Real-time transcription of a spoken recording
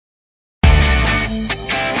Hey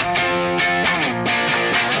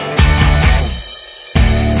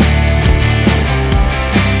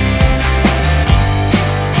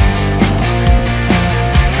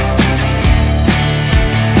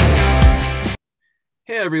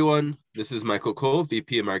everyone, this is Michael Cole,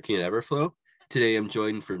 VP of Marketing at Everflow. Today I'm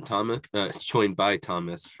joined by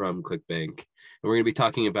Thomas from ClickBank, and we're going to be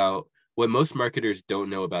talking about what most marketers don't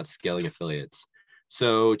know about scaling affiliates.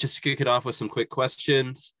 So just to kick it off with some quick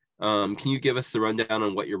questions, can you give us the rundown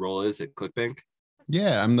on what your role is at ClickBank?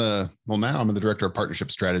 Yeah, I'm the director of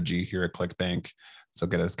partnership strategy here at ClickBank. So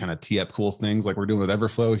get us kind of tee up cool things like we're doing with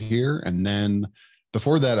Everflow here. And then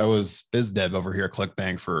before that, I was biz dev over here at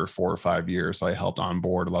ClickBank for 4 or 5 years. So I helped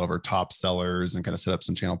onboard a lot of our top sellers and kind of set up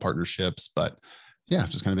some channel partnerships. But yeah,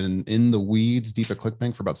 I've just kind of been in the weeds deep at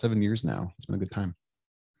ClickBank for about 7 years now. It's been a good time.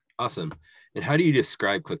 Awesome. And how do you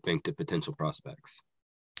describe ClickBank to potential prospects?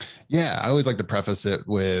 Yeah, I always like to preface it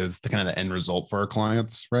with the kind of the end result for our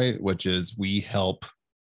clients, right? Which is we help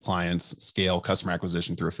clients scale customer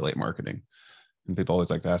acquisition through affiliate marketing. And people always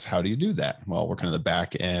like to ask, how do you do that? Well, we're kind of the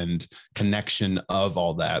back end connection of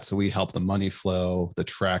all that. So we help the money flow, the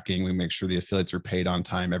tracking. We make sure the affiliates are paid on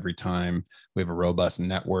time every time. We have a robust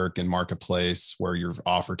network and marketplace where your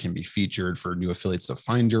offer can be featured for new affiliates to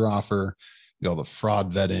find your offer. We do all the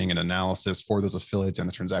fraud vetting and analysis for those affiliates and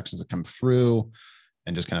the transactions that come through,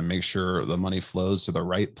 and just kind of make sure the money flows to the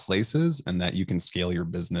right places and that you can scale your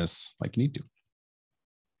business like you need to.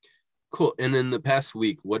 Cool. And in the past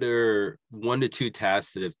week, what are 1 to 2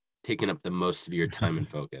 tasks that have taken up the most of your time and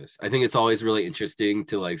focus? I think it's always really interesting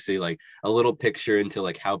to see a little picture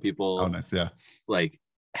into how people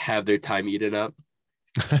have their time eaten up.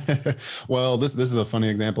 Well, this is a funny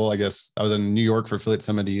example. I guess I was in New York for Affiliate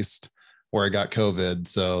Summit East where I got COVID.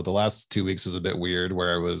 So the last 2 weeks was a bit weird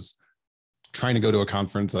where I was trying to go to a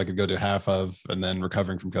conference I could go to half of and then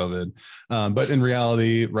recovering from COVID. But in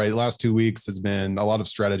reality, right, the last 2 weeks has been a lot of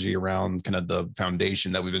strategy around kind of the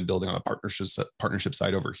foundation that we've been building on a partnership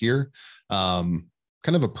side over here. Kind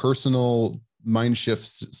of a personal mind shift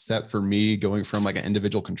set for me going from an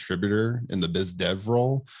individual contributor in the biz dev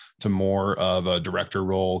role to more of a director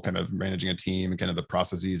role, kind of managing a team and kind of the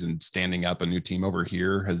processes and standing up a new team over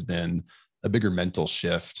here has been a bigger mental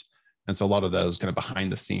shift. And so a lot of those kind of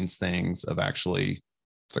behind the scenes things of actually,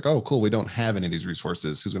 it's like, oh, cool, we don't have any of these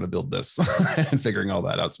resources. Who's going to build this? And figuring all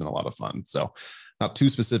that out has been a lot of fun. So not too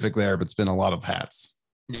specific there, but it's been a lot of hats.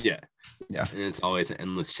 Yeah. Yeah. And it's always an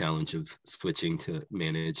endless challenge of switching to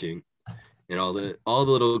managing and all the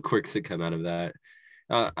little quirks that come out of that.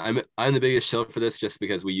 I'm the biggest show for this just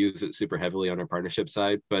because we use it super heavily on our partnership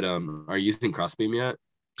side. But are you using Crossbeam yet?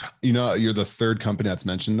 You're the third company that's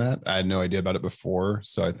mentioned that. I had no idea about it before.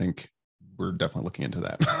 So I think we're definitely looking into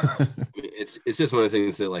that. It's just one of the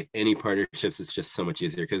things that any partnerships, it's just so much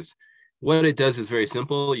easier because what it does is very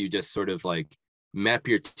simple. You just sort of map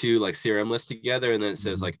your 2 CRM lists together. And then it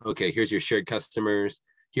says okay, here's your shared customers.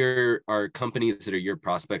 Here are companies that are your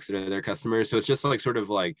prospects that are their customers. So it's just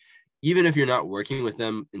even if you're not working with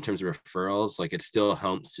them in terms of referrals, it still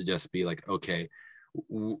helps to just be okay,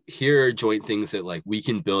 here are joint things that we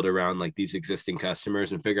can build around these existing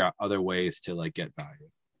customers and figure out other ways to get value.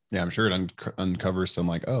 Yeah, I'm sure it uncovers some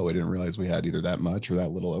oh, I didn't realize we had either that much or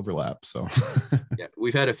that little overlap. So yeah,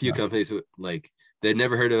 we've had a few companies who they'd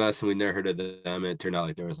never heard of us and we never heard of them. It turned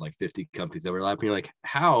out there was 50 companies overlapping. You're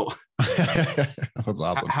how? That's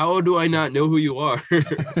awesome. How do I not know who you are?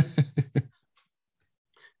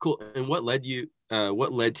 Cool. And what led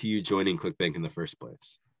to you joining ClickBank in the first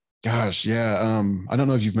place? Gosh, yeah. I don't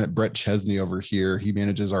know if you've met Brett Chesney over here. He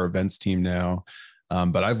manages our events team now.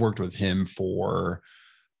 But I've worked with him for,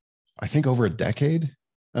 I think, over a decade.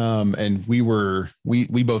 And we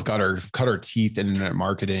both cut our teeth in internet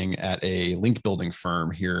marketing at a link building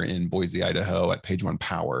firm here in Boise, Idaho at Page One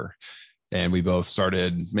Power. And we both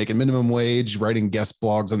started making minimum wage, writing guest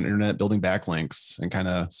blogs on the internet, building backlinks, and kind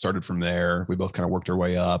of started from there. We both kind of worked our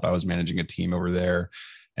way up. I was managing a team over there.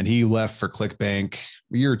 And he left for ClickBank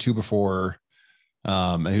a year or 2 before.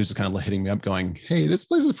 And he was just kind of hitting me up going, hey, this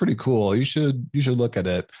place is pretty cool. You should look at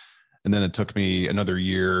it. And then it took me another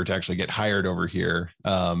year to actually get hired over here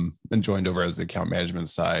and joined over as the account management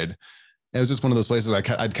side. It was just one of those places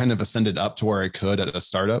I'd kind of ascended up to where I could at a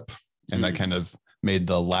startup. And I kind of made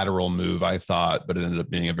the lateral move, I thought, but it ended up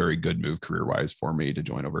being a very good move career-wise for me to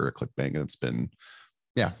join over at ClickBank. And it's been,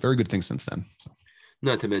 very good thing since then. So.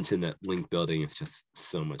 Not to mention that link building is just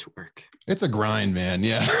so much work. It's a grind, man.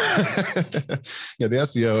 Yeah. Yeah. The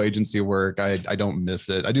SEO agency work, I don't miss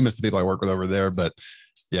it. I do miss the people I work with over there, but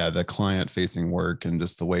Yeah, the client facing work and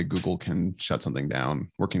just the way Google can shut something down,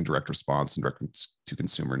 working direct response and direct to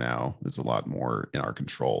consumer now is a lot more in our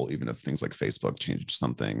control. Even if things like Facebook change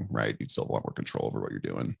something, right? You'd still have a lot more control over what you're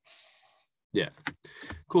doing. Yeah,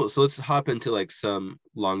 cool. So let's hop into like some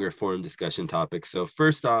longer form discussion topics. So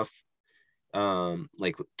first off,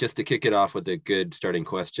 like just to kick it off with a good starting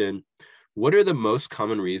question, what are the most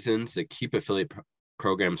common reasons that keep affiliate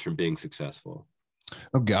programs from being successful?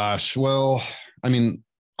 Oh gosh. Well, I mean,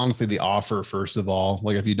 honestly, the offer, first of all,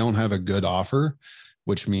 like if you don't have a good offer,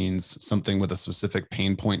 which means something with a specific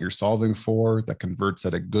pain point you're solving for that converts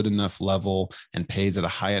at a good enough level and pays at a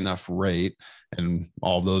high enough rate. And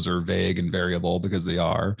all of those are vague and variable because they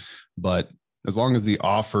are. But as long as the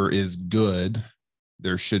offer is good,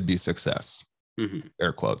 there should be success. Mm-hmm.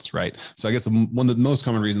 Air quotes, right? So I guess one of the most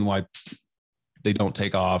common reasons why they don't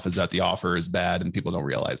take off is that the offer is bad and people don't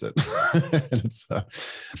realize it. And it's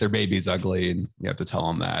their baby's ugly and you have to tell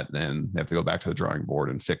them that, and they have to go back to the drawing board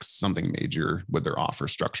and fix something major with their offer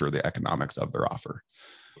structure, the economics of their offer.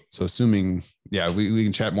 So assuming, yeah, we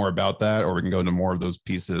can chat more about that, or we can go into more of those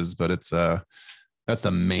pieces, but it's that's the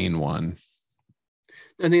main one.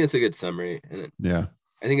 I think it's a good summary. And yeah,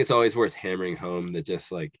 I think it's always worth hammering home that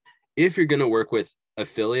just like, if you're going to work with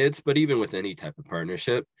affiliates, but even with any type of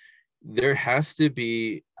partnership, there has to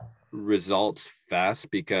be results fast,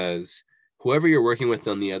 because whoever you're working with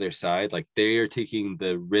on the other side, like they are taking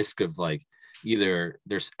the risk of like either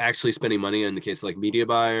they're actually spending money in the case of like media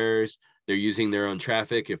buyers, they're using their own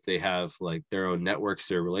traffic if they have like their own networks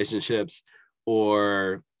or relationships,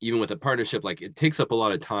 or even with a partnership, like it takes up a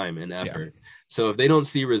lot of time and effort. Yeah. So if they don't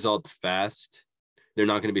see results fast, they're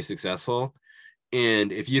not going to be successful.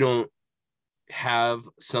 And if you don't have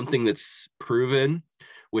something that's proven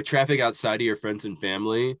with traffic outside of your friends and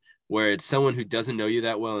family, where it's someone who doesn't know you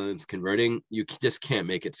that well and it's converting, you just can't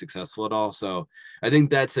make it successful at all. So I think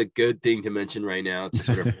that's a good thing to mention right now to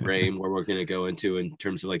sort of frame where we're going to go into in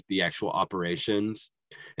terms of like the actual operations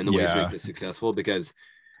and the ways to make this successful, because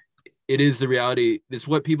it is the reality. It's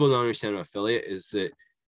what people don't understand about affiliate is that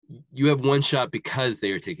you have one shot because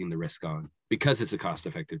they are taking the risk on, because it's a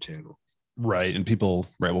cost-effective channel. Right. And people,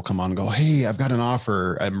 right, will come on and go, hey, I've got an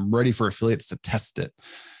offer. I'm ready for affiliates to test it.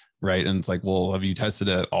 Right. And it's like, well, have you tested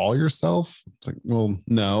it all yourself? It's like, well,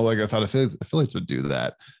 no, like I thought affiliates would do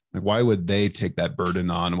that. Like, why would they take that burden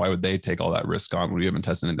on? Why would they take all that risk on when we haven't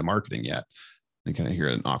tested into marketing yet? You kind of hear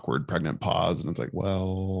an awkward pregnant pause and it's like,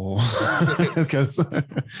 well, because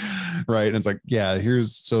right. And it's like, yeah,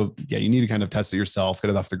 you need to kind of test it yourself, get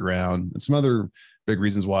it off the ground. And some other big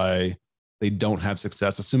reasons why they don't have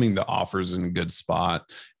success, assuming the offer's in a good spot,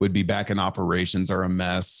 would be back in operations are a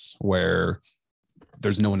mess where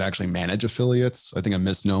there's no one to actually manage affiliates. I think a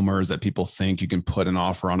misnomer is that people think you can put an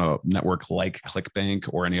offer on a network like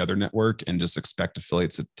ClickBank or any other network and just expect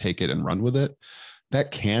affiliates to take it and run with it. That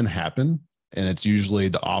can happen. And it's usually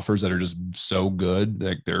the offers that are just so good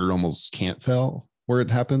that they're almost can't fail where it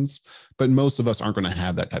happens. But most of us aren't going to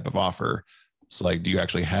have that type of offer. So like, do you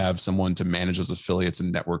actually have someone to manage those affiliates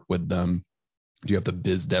and network with them? Do you have the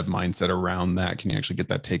biz dev mindset around that? Can you actually get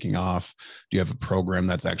that taking off? Do you have a program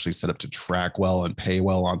that's actually set up to track well and pay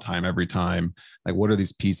well on time every time? Like, what are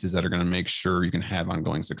these pieces that are going to make sure you can have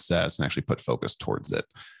ongoing success and actually put focus towards it?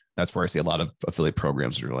 That's where I see a lot of affiliate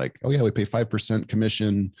programs that are like, oh yeah, we pay 5%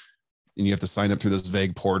 commission and you have to sign up through this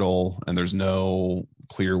vague portal and there's no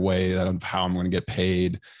clear way of how I'm going to get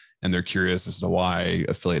paid. And they're curious as to why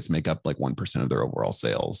affiliates make up like 1% of their overall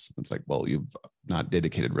sales. It's like, well, you've not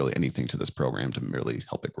dedicated really anything to this program to merely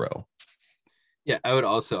help it grow. Yeah, I would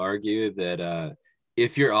also argue that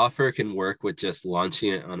if your offer can work with just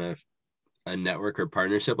launching it on a network or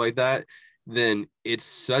partnership like that, then it's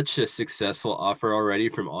such a successful offer already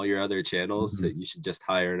from all your other channels that you should just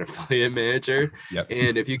hire an affiliate manager. Yep.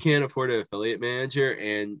 And if you can't afford an affiliate manager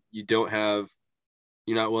and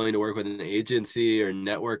you're not willing to work with an agency or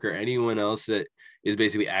network or anyone else that is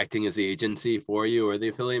basically acting as the agency for you or the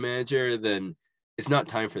affiliate manager, then it's not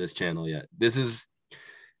time for this channel yet. This is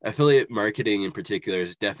affiliate marketing in particular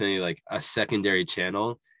is definitely like a secondary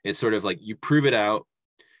channel. It's sort of like you prove it out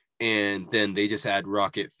and then they just add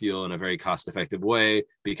rocket fuel in a very cost-effective way,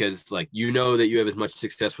 because like, you know that you have as much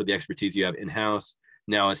success with the expertise you have in-house.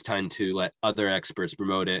 Now it's time to let other experts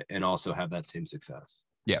promote it and also have that same success.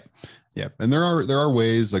 Yeah. Yeah. And there are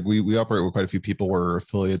ways, like we operate with quite a few people where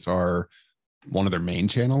affiliates are one of their main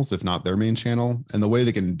channels, if not their main channel. And the way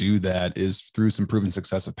they can do that is through some proven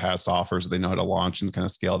success of past offers that they know how to launch and kind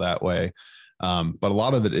of scale that way. But a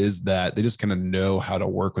lot of it is that they just kind of know how to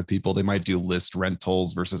work with people. They might do list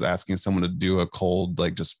rentals versus asking someone to do a cold,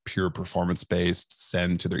 like just pure performance based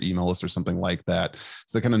send to their email list or something like that.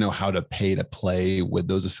 So they kind of know how to pay to play with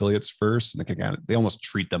those affiliates first. And they almost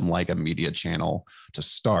treat them like a media channel to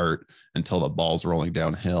start until the ball's rolling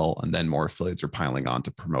downhill. And then more affiliates are piling on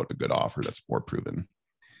to promote a good offer that's more proven.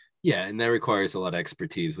 Yeah, and that requires a lot of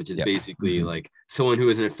expertise, which is Yep. basically like someone who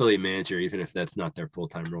is an affiliate manager, even if that's not their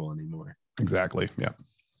full-time role anymore. Exactly. Yeah.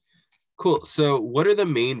 Cool. So what are the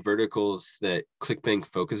main verticals that ClickBank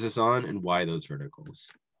focuses on and why those verticals?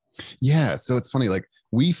 Yeah. So it's funny, like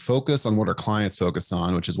we focus on what our clients focus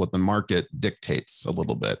on, which is what the market dictates a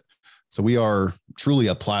little bit. So we are truly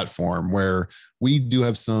a platform where we do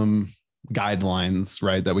have some guidelines,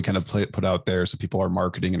 right, that we kind of put out there so people are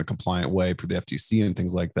marketing in a compliant way for the FTC and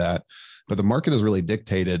things like that. But the market has really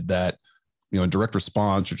dictated that, in direct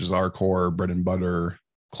response, which is our core bread and butter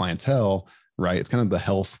clientele, right? It's kind of the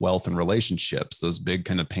health, wealth, and relationships, those big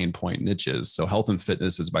kind of pain point niches. So health and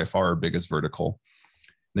fitness is by far our biggest vertical.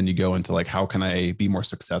 Then you go into like, how can I be more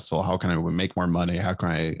successful? How can I make more money? How can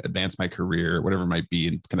I advance my career? Whatever it might be,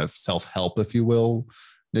 and kind of self-help, if you will.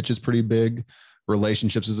 Niche is pretty big.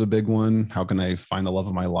 Relationships is a big one. How can I find the love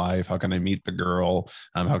of my life? How can I meet the girl?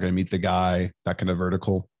 How can I meet the guy? That kind of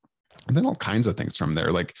vertical. And then all kinds of things from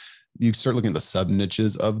there. Like you start looking at the sub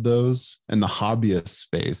niches of those, and the hobbyist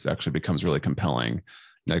space actually becomes really compelling.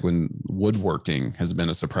 Like when woodworking has been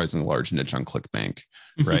a surprisingly large niche on ClickBank,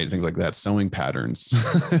 right? Things like that, sewing patterns,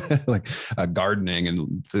 like gardening,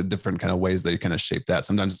 and the different kind of ways that you kind of shape that.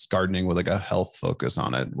 Sometimes it's gardening with like a health focus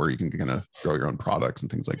on it, where you can kind of grow your own products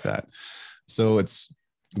and things like that. So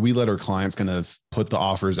we let our clients kind of put the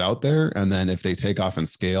offers out there. And then if they take off and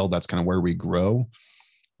scale, that's kind of where we grow.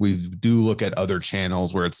 We do look at other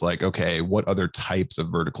channels where it's like, okay, what other types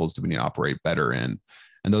of verticals do we need to operate better in?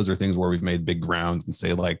 And those are things where we've made big grounds and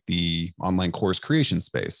say like the online course creation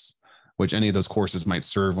space, which any of those courses might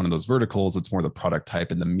serve one of those verticals. It's more the product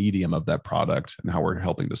type and the medium of that product and how we're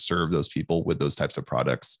helping to serve those people with those types of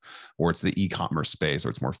products. Or it's the e-commerce space, or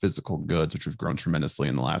it's more physical goods, which we've grown tremendously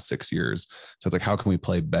in the last 6 years. So it's like, how can we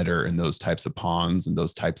play better in those types of ponds and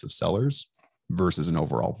those types of sellers versus an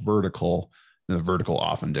overall vertical? And the vertical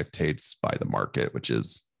often dictates by the market, which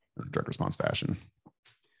is direct response fashion.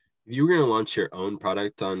 If you were going to launch your own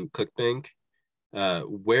product on ClickBank,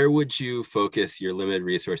 where would you focus your limited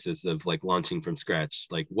resources of like launching from scratch?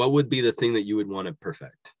 Like what would be the thing that you would want to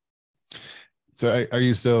perfect? So I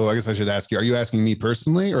guess I should ask you, are you asking me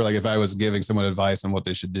personally, or like if I was giving someone advice on what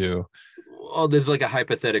they should do? Well, there's like a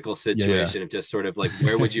hypothetical situation Yeah. of just sort of like,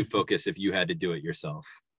 where would you focus if you had to do it yourself?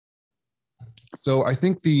 So I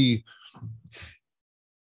think me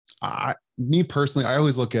personally, I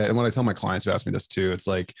always look at, and when I tell my clients who ask me this too, it's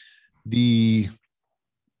like the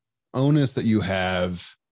onus that you have,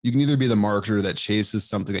 you can either be the marketer that chases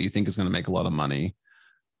something that you think is going to make a lot of money,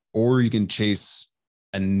 or you can chase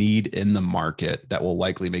a need in the market that will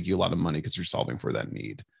likely make you a lot of money because you're solving for that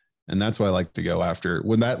need. And that's what I like to go after.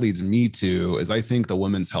 When that leads me to is I think the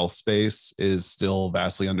women's health space is still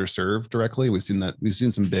vastly underserved directly. We've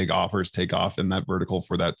seen some big offers take off in that vertical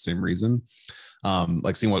for that same reason.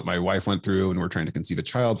 Like seeing what my wife went through when we're trying to conceive a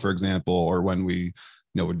child, for example, or when we're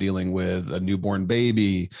dealing with a newborn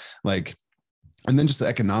baby, like, and then just the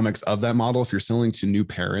economics of that model. If you're selling to new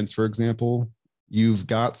parents, for example, you've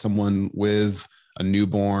got someone with a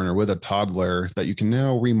newborn or with a toddler that you can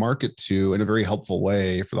now remarket to in a very helpful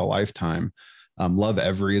way for the lifetime. Love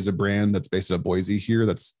Every is a brand that's based out of Boise here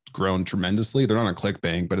that's grown tremendously. They're not on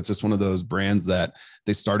ClickBank, but it's just one of those brands that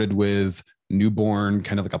they started with newborn,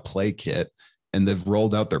 kind of like a play kit. And they've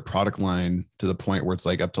rolled out their product line to the point where it's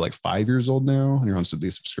like up to like 5 years old now. And you're on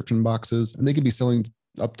these subscription boxes, and they could be selling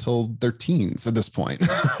up till their teens at this point.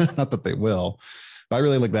 Not that they will, but I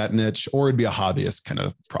really like that niche. Or it'd be a hobbyist kind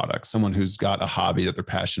of product, someone who's got a hobby that they're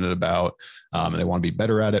passionate about, and they want to be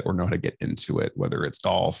better at it or know how to get into it, whether it's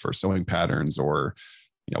golf or sewing patterns or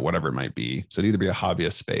whatever it might be. So it'd either be a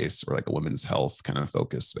hobbyist space or like a women's health kind of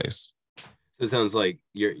focus space. So it sounds like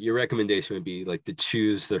your recommendation would be like to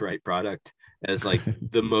choose the right product as like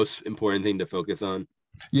the most important thing to focus on.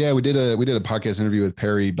 Yeah, we did a podcast interview with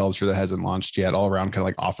Perry Belcher that hasn't launched yet, all around kind of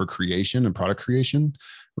like offer creation and product creation,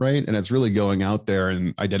 right? And it's really going out there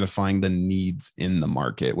and identifying the needs in the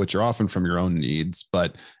market, which are often from your own needs,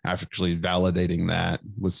 but actually validating that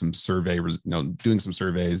with some doing some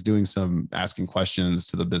surveys, doing some asking questions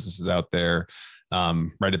to the businesses out there.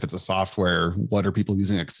 Right. If it's a software, what are people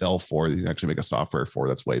using Excel for? You can actually make a software for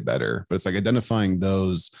that's way better. But it's like identifying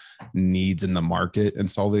those needs in the market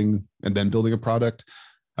and solving and then building a product.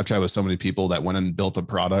 I've tried with so many people that went and built a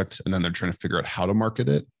product and then they're trying to figure out how to market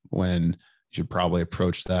it when should probably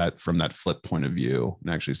approach that from that flip point of view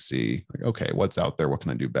and actually see like, okay, what's out there? What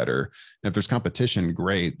can I do better? And if there's competition,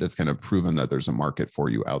 great. That's kind of proven that there's a market for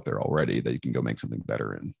you out there already that you can go make something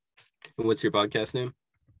better in. And what's your podcast name?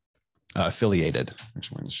 Affiliated.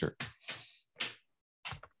 Actually wearing the shirt.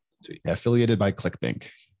 Sweet. Yeah, affiliated by ClickBank.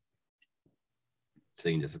 So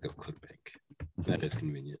you can just look up ClickBank. That is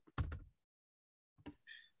convenient.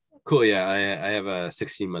 Cool. Yeah, I have a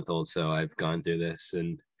 16-month-old, so I've gone through this,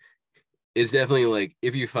 and it's definitely like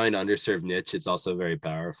if you find underserved niche, it's also very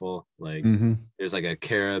powerful. Like there's like a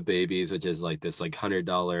Cara Babies, which is like this like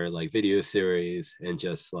 $100 like video series, and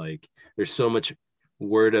just like there's so much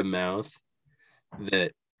word of mouth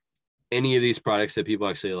that any of these products that people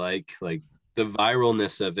actually like the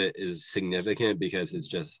viralness of it is significant because it's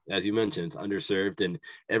just, as you mentioned, it's underserved, and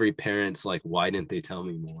every parent's like, why didn't they tell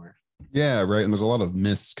me more? Yeah, right. And there's a lot of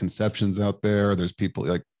misconceptions out there. There's people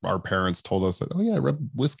like our parents told us that, oh yeah, rub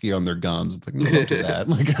whiskey on their gums. It's like, no, don't do that.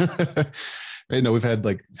 Like, you know, we've had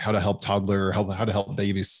like how to help toddler, how to help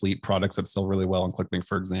babies sleep products that sell really well on ClickBank,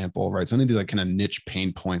 for example, right? So any of these like kind of niche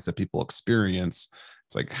pain points that people experience,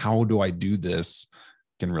 it's like, how do I do this?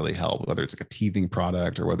 Can really help, whether it's like a teething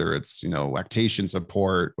product or whether it's, you know, lactation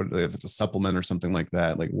support, if it's a supplement or something like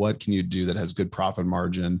that. Like what can you do that has good profit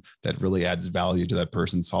margin that really adds value to that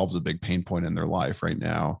person, solves a big pain point in their life right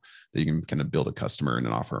now that you can kind of build a customer and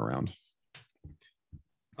an offer around.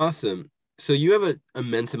 Awesome. So you have an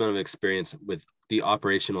immense amount of experience with the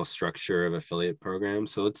operational structure of affiliate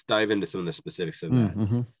programs. So let's dive into some of the specifics of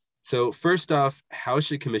that. So first off, how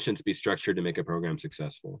should commissions be structured to make a program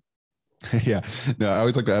successful? Yeah, no, I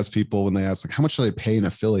always like to ask people when they ask like, how much should I pay an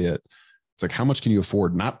affiliate? It's like, how much can you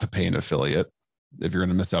afford not to pay an affiliate if you're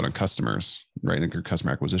going to miss out on customers, right? And your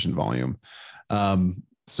customer acquisition volume.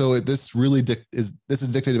 So this really is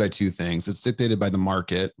dictated by two things. It's dictated by the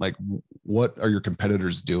market. Like what are your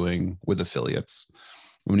competitors doing with affiliates?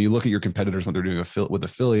 When you look at your competitors, what they're doing with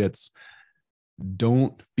affiliates,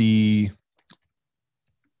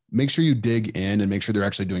 make sure you dig in and make sure they're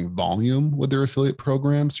actually doing volume with their affiliate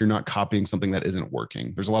programs. So you're not copying something that isn't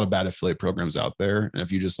working. There's a lot of bad affiliate programs out there. And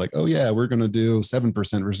if you just like, oh yeah, we're going to do 7%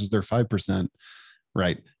 versus their 5%,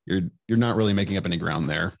 right? You're not really making up any ground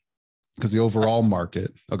there because the overall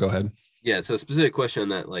market, go ahead. Yeah. So a specific question on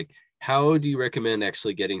that, like, how do you recommend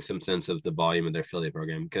actually getting some sense of the volume of their affiliate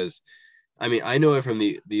program? Because I mean, I know it from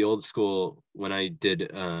the old school when I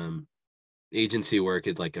did agency work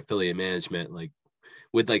at like affiliate management, like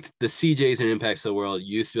with like the CJs and Impacts of the world,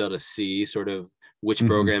 you used to be able to see sort of which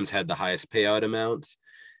programs had the highest payout amounts.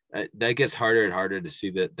 That gets harder and harder to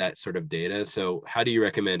see that sort of data. So how do you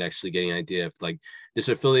recommend actually getting an idea if like this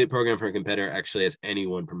affiliate program for a competitor actually has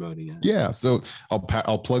anyone promoting it? Yeah. So I'll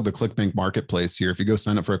plug the ClickBank marketplace here. If you go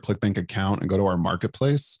sign up for a ClickBank account and go to our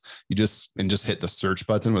marketplace, you just hit the search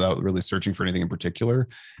button without really searching for anything in particular.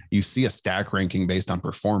 You see a stack ranking based on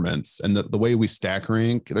performance. And the way we stack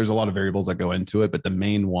rank, there's a lot of variables that go into it, but the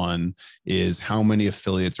main one is how many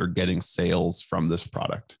affiliates are getting sales from this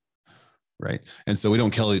product. Right. And so we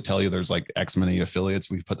don't tell you there's like X many affiliates.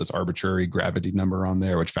 We put this arbitrary gravity number on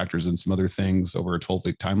there, which factors in some other things over a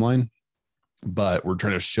 12-week timeline. But we're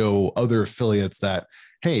trying to show other affiliates that,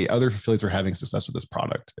 hey, other affiliates are having success with this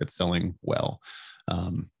product. It's selling well.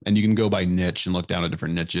 And you can go by niche and look down at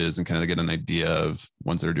different niches and kind of get an idea of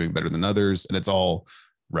ones that are doing better than others. And it's all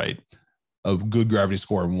right. A good gravity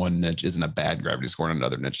score in one niche isn't a bad gravity score in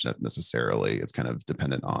another niche necessarily. It's kind of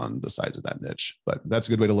dependent on the size of that niche, but that's a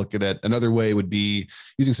good way to look at it. Another way would be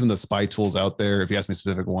using some of the spy tools out there. If you ask me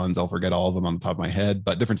specific ones, I'll forget all of them on the top of my head,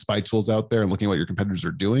 but different spy tools out there and looking at what your competitors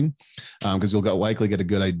are doing, because you'll likely get a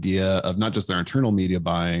good idea of not just their internal media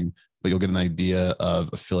buying, but you'll get an idea of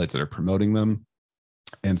affiliates that are promoting them.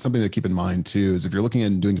 And something to keep in mind too, is if you're looking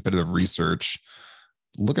at doing competitive research,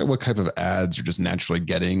 look at what type of ads you're just naturally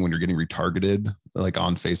getting when you're getting retargeted, like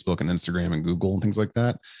on Facebook and Instagram and Google and things like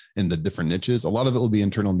that in the different niches. A lot of it will be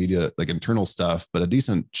internal media, like internal stuff, but a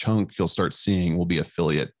decent chunk you'll start seeing will be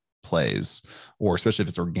affiliate plays, or especially if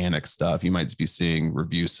it's organic stuff, you might be seeing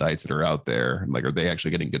review sites that are out there. Like, are they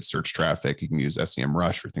actually getting good search traffic? You can use SEM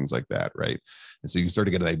Rush for things like that, right? And so you can start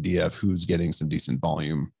to get an idea of who's getting some decent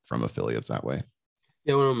volume from affiliates that way.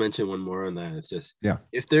 Yeah, I want to mention one more on that. It's just,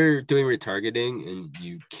 if they're doing retargeting and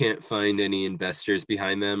you can't find any investors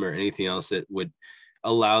behind them or anything else that would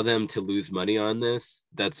allow them to lose money on this,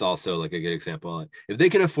 that's also like a good example. If they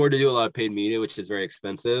can afford to do a lot of paid media, which is very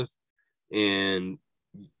expensive, and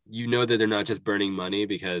you know that they're not just burning money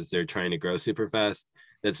because they're trying to grow super fast,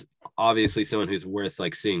 that's obviously someone who's worth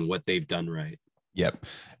like seeing what they've done right. Yep.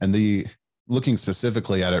 And looking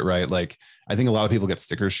specifically at it, right? Like, I think a lot of people get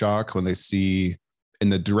sticker shock when they see in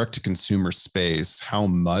the direct to consumer space, how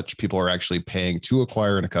much people are actually paying to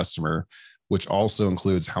acquire a customer, which also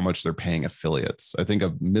includes how much they're paying affiliates. I think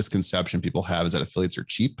a misconception people have is that affiliates are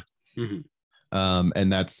cheap. Mm-hmm.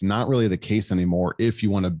 And that's not really the case anymore if you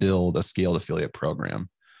want to build a scaled affiliate program.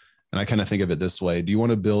 And I kind of think of it this way. Do you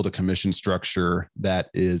want to build a commission structure that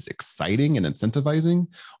is exciting and incentivizing,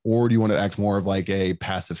 or do you want to act more of like a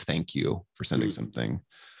passive thank you for sending something?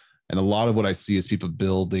 And a lot of what I see is people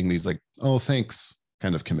building these like, oh, thanks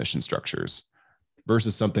kind of commission structures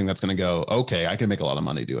versus something that's going to go, okay, I can make a lot of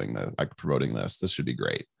money doing this, like promoting this. This should be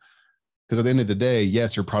great. Because at the end of the day,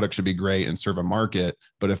 yes, your product should be great and serve a market.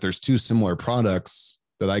 But if there's two similar products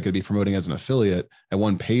that I could be promoting as an affiliate and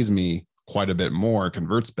one pays me quite a bit more,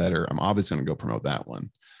 converts better, I'm obviously going to go promote that one.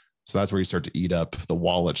 So that's where you start to eat up the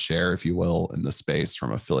wallet share, if you will, in the space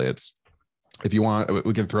from affiliates. If you want,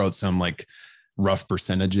 we can throw out some like rough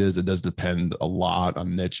percentages. It does depend a lot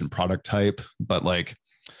on niche and product type. But like,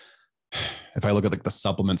 if I look at like the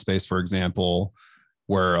supplement space, for example,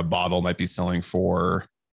 where a bottle might be selling for,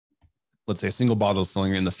 let's say a single bottle is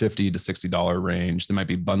selling in the $50 to $60 range, they might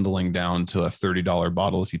be bundling down to a $30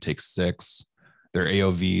 bottle if you take 6. Their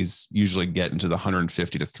AOVs usually get into the $150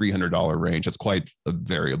 to $300 range. That's quite a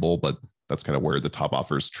variable, but that's kind of where the top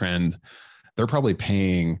offers trend. They're probably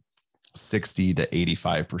paying 60 to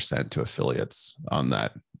 85% to affiliates on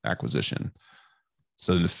that acquisition.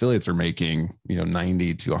 So the affiliates are making,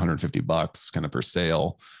 90 to $150 kind of per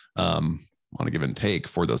sale on a give and take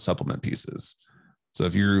for those supplement pieces. So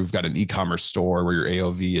if you've got an e-commerce store where your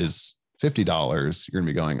AOV is $50, you're going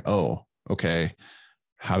to be going, oh, okay,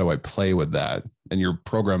 how do I play with that? And your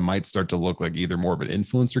program might start to look like either more of an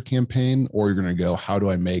influencer campaign, or you're going to go, how do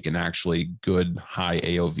I make an actually good high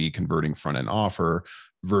AOV converting front end offer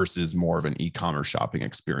versus more of an e-commerce shopping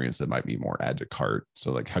experience that might be more add to cart.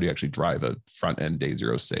 So like, how do you actually drive a front end day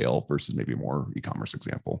zero sale versus maybe more e-commerce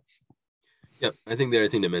example? Yep. I think the other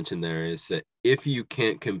thing to mention there is that if you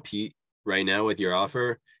can't compete right now with your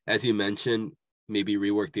offer, as you mentioned, maybe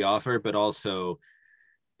rework the offer, but also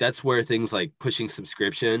that's where things like pushing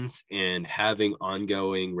subscriptions and having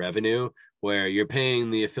ongoing revenue where you're paying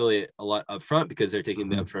the affiliate a lot upfront because they're taking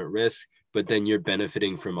the upfront risk, but then you're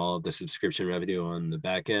benefiting from all of the subscription revenue on the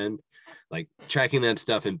back end. Like tracking that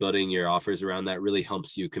stuff and building your offers around that really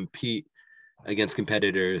helps you compete against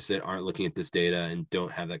competitors that aren't looking at this data and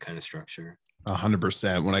don't have that kind of structure.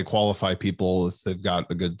 100%. When I qualify people, if they've got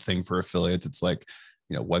a good thing for affiliates, it's like,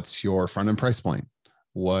 what's your front end price point?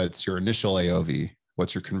 What's your initial AOV?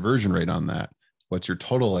 What's your conversion rate on that? What's your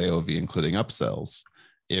total AOV, including upsells?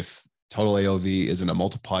 If total AOV isn't a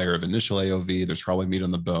multiplier of initial AOV, there's probably meat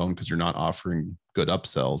on the bone because you're not offering good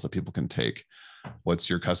upsells that people can take. What's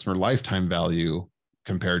your customer lifetime value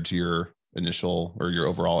compared to your initial or your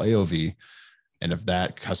overall AOV? And if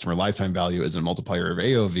that customer lifetime value is a multiplier of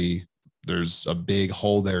AOV, there's a big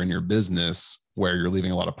hole there in your business where you're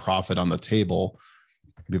leaving a lot of profit on the table.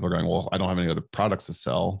 People are going, well, I don't have any other products to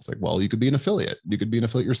sell. It's like, well, you could be an affiliate. You could be an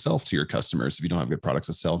affiliate yourself to your customers if you don't have good products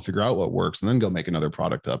to sell, and figure out what works and then go make another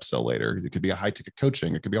product to upsell later. It could be a high ticket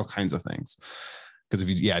coaching. It could be all kinds of things. Because if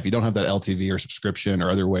you don't have that LTV or subscription or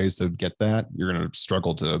other ways to get that, you're going to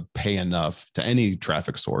struggle to pay enough to any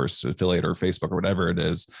traffic source, affiliate or Facebook or whatever it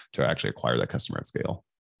is, to actually acquire that customer at scale.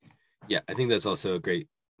 Yeah, I think that's also a great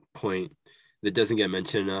point that doesn't get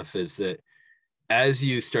mentioned enough, is that as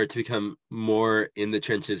you start to become more in the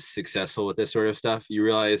trenches successful with this sort of stuff, you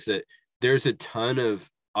realize that there's a ton of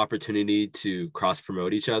opportunity to cross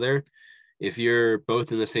promote each other. If you're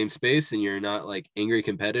both in the same space and you're not like angry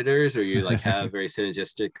competitors, or you like have very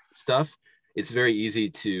synergistic stuff, it's very easy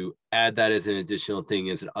to add that as an additional thing,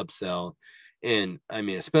 as an upsell. And I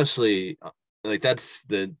mean, especially like that's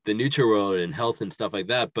the neutral world and health and stuff like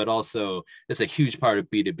that, but also it's a huge part of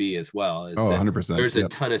B2B as well. Oh, 100%. There's a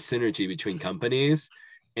ton of synergy between companies,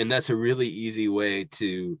 and that's a really easy way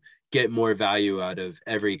to get more value out of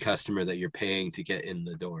every customer that you're paying to get in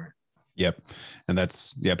the door. Yep. And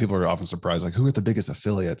people are often surprised, like, who are the biggest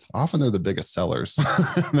affiliates? Often they're the biggest sellers.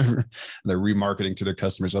 They're remarketing to their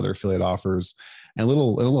customers other affiliate offers. And a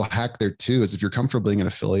little hack there too is if you're comfortable being an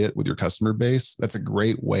affiliate with your customer base, that's a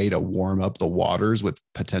great way to warm up the waters with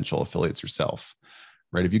potential affiliates yourself,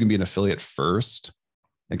 right? If you can be an affiliate first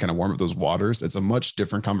and kind of warm up those waters, it's a much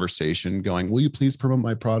different conversation going, will you please promote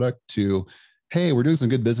my product, to, hey, we're doing some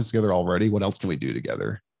good business together already. What else can we do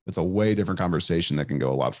together? It's a way different conversation that can go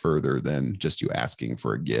a lot further than just you asking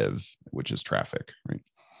for a give, which is traffic, right?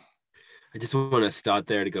 I just want to stop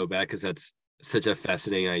there to go back, because that's such a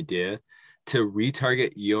fascinating idea, to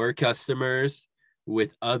retarget your customers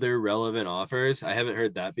with other relevant offers. I haven't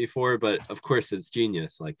heard that before, but of course it's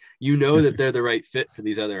genius. Like, you know that they're the right fit for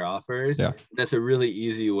these other offers. Yeah. That's a really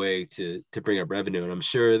easy way to bring up revenue. And I'm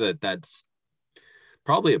sure that that's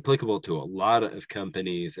probably applicable to a lot of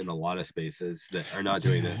companies in a lot of spaces that are not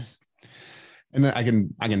doing this. And I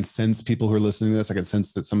can sense people who are listening to this. I can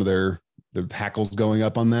sense that some of their hackles going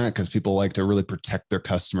up on that, because people like to really protect their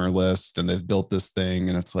customer list, and they've built this thing.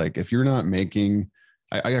 And it's like, if you're not making,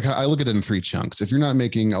 I look at it in three chunks. If you're not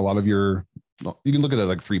making a lot of you can look at it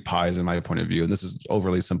like three pies in my point of view. And this is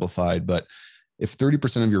overly simplified, but if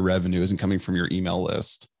 30% of your revenue isn't coming from your email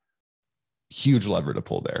list, huge lever to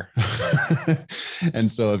pull there. And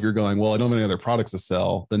so if you're going, well, I don't have any other products to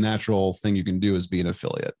sell, the natural thing you can do is be an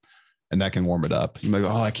affiliate. And that can warm it up. You might go,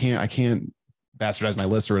 oh, I can't bastardize my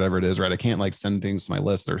list or whatever it is, right? I can't like send things to my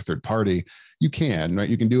list. They're third party. You can, right?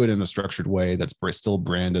 You can do it in a structured way that's still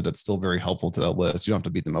branded, that's still very helpful to that list. You don't have to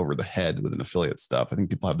beat them over the head with an affiliate stuff. I think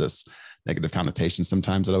people have this negative connotation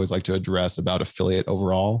sometimes that I always like to address about affiliate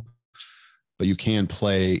overall. But you can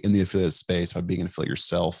play in the affiliate space by being an affiliate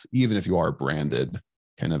yourself, even if you are a branded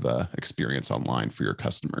kind of a experience online for your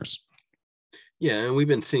customers. Yeah, and we've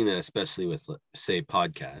been seeing that especially with, say,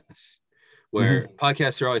 podcasts, where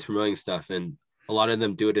podcasts are always promoting stuff, and a lot of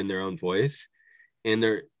them do it in their own voice, and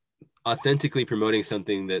they're authentically promoting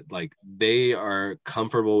something that like they are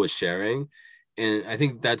comfortable with sharing. And I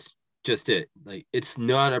think that's just it. Like, it's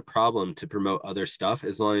not a problem to promote other stuff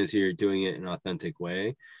as long as you're doing it in an authentic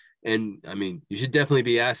way. And I mean, you should definitely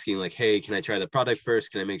be asking like, hey, can I try the product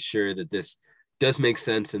first? Can I make sure that this does make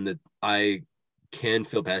sense and that I can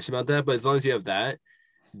feel passionate about that? But as long as you have that,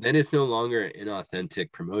 then it's no longer an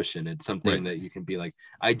inauthentic promotion. It's something that you can be like,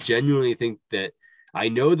 I genuinely think that I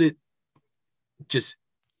know that just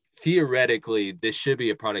theoretically this should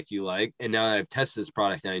be a product you like. And now I've tested this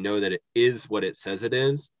product and I know that it is what it says it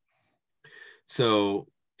is. So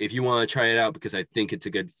if you want to try it out because I think it's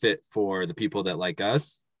a good fit for the people that like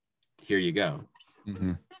us, here you go.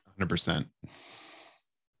 100%.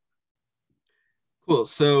 Cool.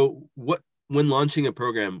 So when launching a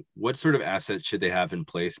program, what sort of assets should they have in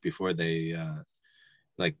place before they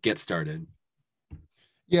like get started?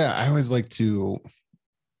 Yeah, I always like to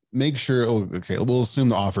make sure, okay, we'll assume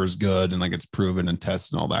the offer is good and like it's proven and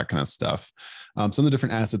tested and all that kind of stuff. Some of the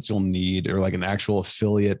different assets you'll need are like an actual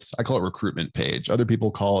affiliate, I call it recruitment page. Other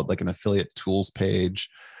people call it like an affiliate tools page,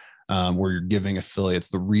 where you're giving affiliates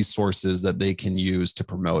the resources that they can use to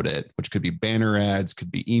promote it, which could be banner ads, could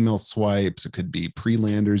be email swipes, it could be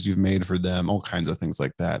pre-landers you've made for them, all kinds of things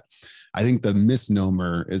like that. I think the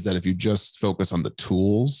misnomer is that if you just focus on the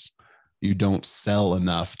tools, you don't sell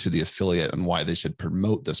enough to the affiliate and why they should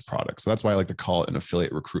promote this product. So that's why I like to call it an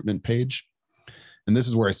affiliate recruitment page. And this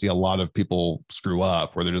is where I see a lot of people screw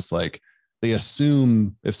up, where they're just like, they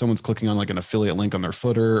assume if someone's clicking on like an affiliate link on their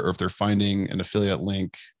footer, or if they're finding an affiliate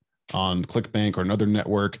link on ClickBank or another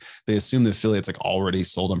network, they assume the affiliate's like already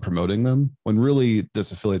sold on promoting them, when really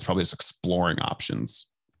this affiliate's probably just exploring options.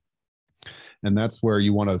 And that's where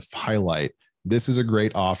you want to highlight, this is a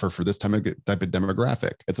great offer for this type of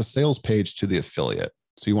demographic. It's a sales page to the affiliate.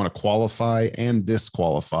 So you want to qualify and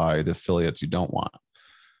disqualify the affiliates you don't want.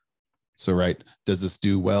 So, right, does this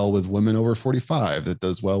do well with women over 45? That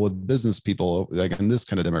does well with business people, like in this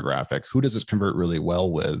kind of demographic. Who does it convert really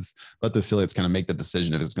well with? Let the affiliates kind of make the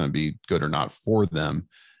decision if it's going to be good or not for them.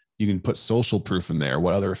 You can put social proof in there,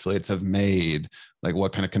 what other affiliates have made, like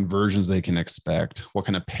what kind of conversions they can expect, what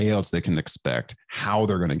kind of payouts they can expect, how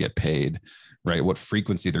they're going to get paid, right? What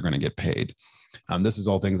frequency they're going to get paid. This is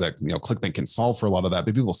all things that, ClickBank can solve for a lot of that,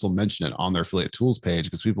 but people still mention it on their affiliate tools page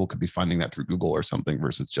because people could be finding that through Google or something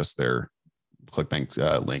versus just their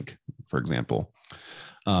ClickBank link, for example.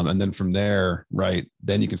 And then from there, right,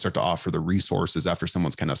 then you can start to offer the resources after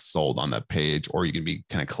someone's kind of sold on that page, or you can be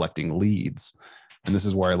kind of collecting leads. And this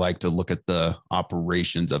is where I like to look at the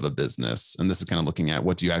operations of a business. And this is kind of looking at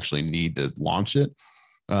what do you actually need to launch it.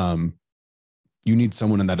 You need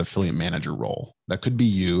someone in that affiliate manager role. That could be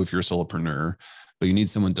you if you're a solopreneur, but you need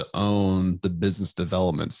someone to own the business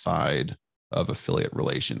development side of affiliate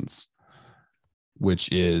relations,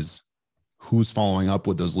 which is who's following up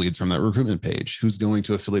with those leads from that recruitment page, who's going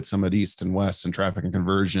to Affiliate Summit East and West and Traffic and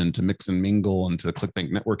Conversion, to Mix and Mingle and to the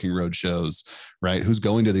ClickBank networking roadshows, right? Who's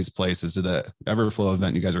going to these places, to the Everflow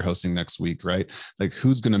event you guys are hosting next week, right? Like,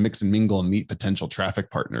 who's going to mix and mingle and meet potential traffic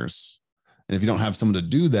partners? And if you don't have someone to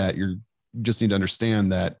do that, you just need to understand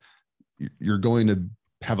that you're going to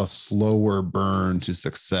have a slower burn to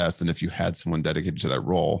success than if you had someone dedicated to that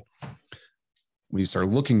role. When you start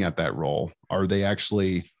looking at that role, are they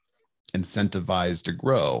actually incentivized to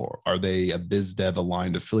grow? Are they a biz dev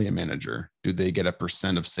aligned affiliate manager? Do they get a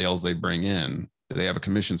 % of sales they bring in? Do they have a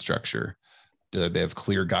commission structure? Do they have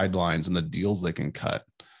clear guidelines and the deals they can cut?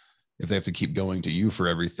 If they have to keep going to you for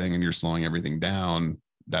everything and you're slowing everything down,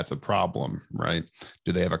 that's a problem, right?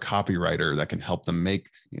 Do they have a copywriter that can help them make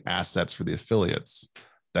assets for the affiliates,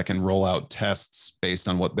 that can roll out tests based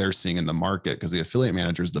on what they're seeing in the market? Because the affiliate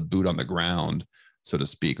manager is the boot on the ground, so to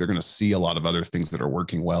speak. They're going to see a lot of other things that are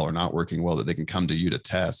working well or not working well that they can come to you to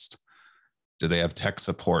test. Do they have tech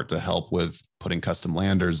support to help with putting custom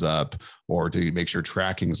landers up, or to make sure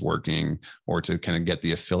tracking is working, or to kind of get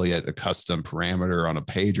the affiliate a custom parameter on a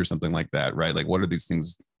page or something like that, right? Like, what are these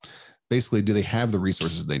things? Basically, do they have the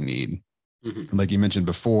resources they need? Mm-hmm. Like you mentioned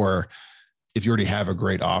before, if you already have a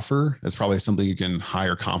great offer, it's probably something you can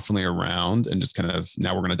hire confidently around and just kind of,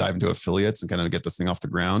 now we're going to dive into affiliates and kind of get this thing off the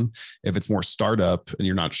ground. If it's more startup and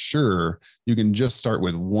you're not sure, you can just start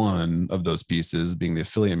with one of those pieces, being the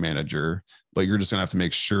affiliate manager, but you're just going to have to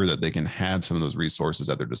make sure that they can have some of those resources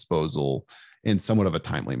at their disposal in somewhat of a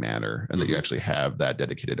timely manner, and that you actually have that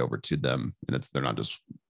dedicated over to them. And they're not just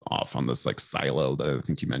off on this like silo that I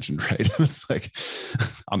think you mentioned, right? It's like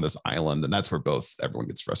on this island, and that's where everyone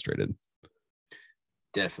gets frustrated.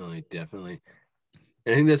 Definitely. And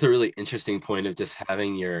I think that's a really interesting point of just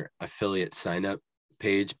having your affiliate sign up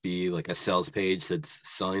page be like a sales page that's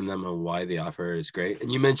selling them on why the offer is great.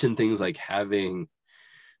 And you mentioned things like having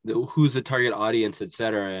who's the target audience,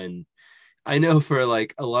 etc. And I know for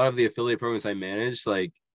like a lot of the affiliate programs I manage,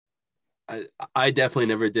 like I definitely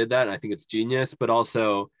never did that. I think it's genius, but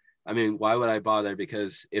also, I mean, why would I bother?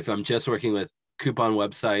 Because if I'm just working with coupon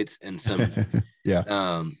websites and some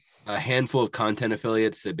a handful of content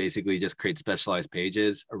affiliates that basically just create specialized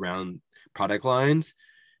pages around product lines,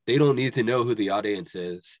 they don't need to know who the audience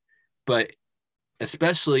is. But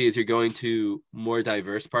especially as you're going to more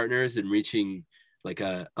diverse partners and reaching like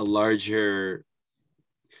a larger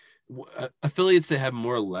affiliates that have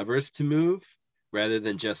more levers to move rather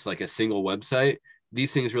than just like a single website,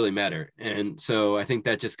 these things really matter. And so I think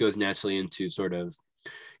that just goes naturally into sort of,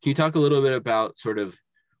 can you talk a little bit about sort of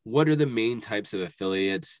what are the main types of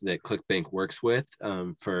affiliates that ClickBank works with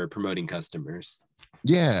for promoting customers?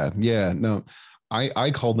 Yeah. No,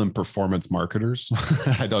 I call them performance marketers.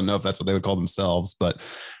 I don't know if that's what they would call themselves, but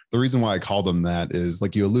the reason why I call them that is,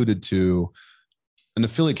 like you alluded to, an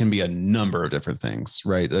affiliate can be a number of different things,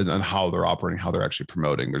 right? And how they're operating, how they're actually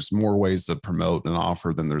promoting. There's more ways to promote an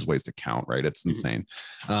offer than there's ways to count, right? It's insane.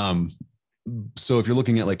 So if you're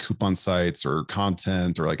looking at like coupon sites or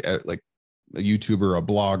content, or like a YouTuber, a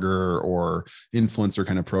blogger, or influencer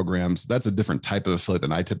kind of programs, that's a different type of affiliate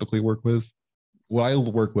than I typically work with. What I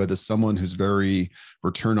work with is someone who's very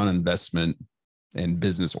return on investment and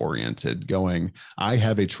business oriented, going, I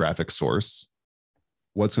have a traffic source.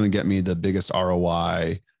 What's going to get me the biggest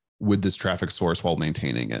ROI with this traffic source while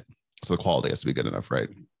maintaining it? So the quality has to be good enough, right?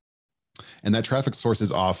 And that traffic source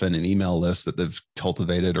is often an email list that they've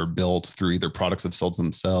cultivated or built through either products they've sold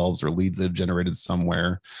themselves or leads they've generated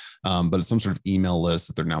somewhere. But it's some sort of email list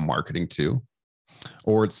that they're now marketing to.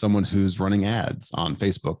 Or it's someone who's running ads on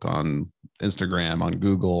Facebook, on Instagram, on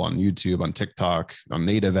Google, on YouTube, on TikTok, on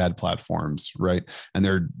native ad platforms, right? And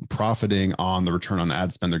they're profiting on the return on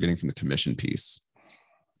ad spend they're getting from the commission piece.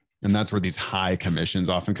 And that's where these high commissions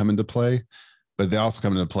often come into play. But they also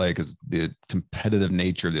come into play because the competitive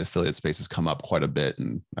nature of the affiliate space has come up quite a bit.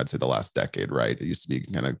 And I'd say the last decade, right? It used to be you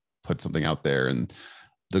can kind of put something out there and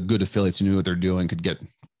the good affiliates who knew what they're doing could get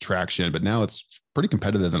traction. But now it's pretty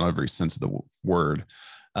competitive in every sense of the word.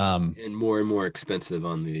 And more expensive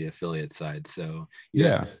on the affiliate side. So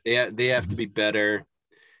yeah, they have to be better,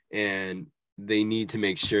 and they need to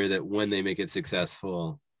make sure that when they make it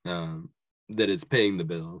successful, that it's paying the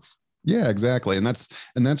bills. Yeah, exactly. And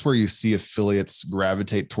that's where you see affiliates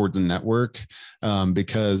gravitate towards a network.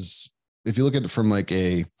 Because if you look at it from like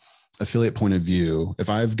a affiliate point of view, if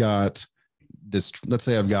I've got this, let's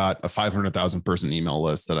say I've got a 500,000 person email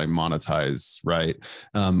list that I monetize, right?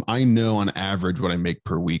 I know on average what I make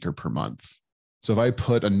per week or per month. So if I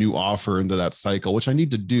put a new offer into that cycle, which I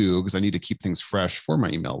need to do because I need to keep things fresh for my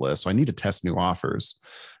email list, so I need to test new offers.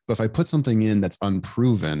 But if I put something in that's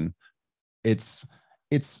unproven, it's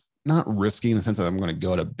not risky in the sense that I'm going to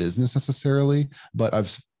go out of business necessarily, but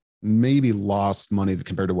I've maybe lost money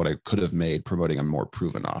compared to what I could have made promoting a more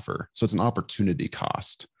proven offer. So it's an opportunity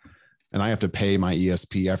cost. And I have to pay my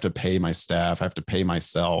ESP, I have to pay my staff, I have to pay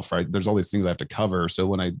myself, right? There's all these things I have to cover. So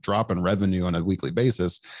when I drop in revenue on a weekly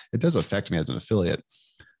basis, it does affect me as an affiliate.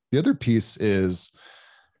 The other piece is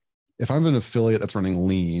if I'm an affiliate that's running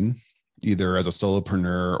lean, either as a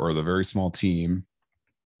solopreneur or the very small team,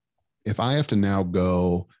 if I have to now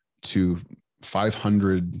go to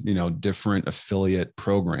 500, different affiliate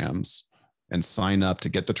programs and sign up to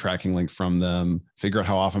get the tracking link from them, figure out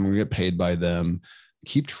how often I'm going to get paid by them,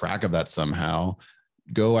 keep track of that somehow,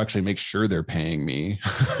 go actually make sure they're paying me.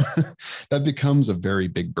 That becomes a very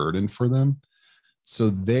big burden for them. So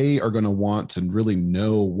they are going to want to really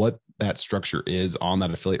know what that structure is on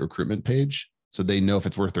that affiliate recruitment page, so they know if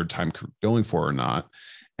it's worth their time going for or not.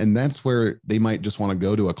 And that's where they might just want to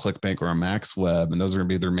go to a ClickBank or a MaxWeb, and those are going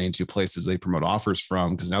to be their main two places they promote offers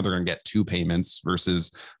from, because now they're going to get 2 payments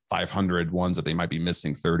versus 500 ones that they might be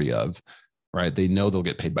missing 30 of, right? They know they'll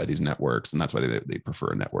get paid by these networks, and that's why they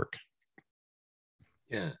prefer a network.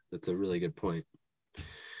 Yeah, that's a really good point.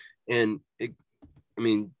 And I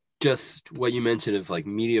mean, just what you mentioned of like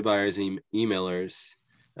media buyers and emailers,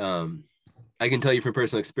 I can tell you from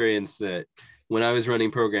personal experience that when I was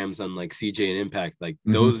running programs on like CJ and Impact, like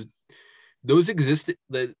those exist,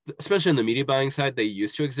 especially on the media buying side, they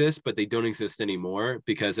used to exist, but they don't exist anymore,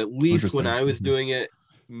 because at least when I was doing it,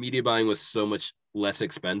 media buying was so much less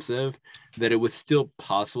expensive that it was still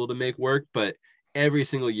possible to make work. But every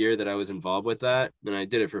single year that I was involved with that, and I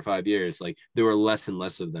did it for 5 years, like there were less and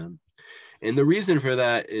less of them. And the reason for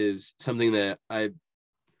that is something that I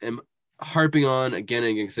am harping on again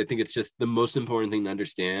and again, because I think it's just the most important thing to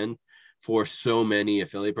understand for so many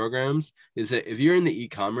affiliate programs, is that if you're in the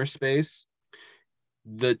e-commerce space,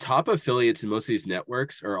 the top affiliates in most of these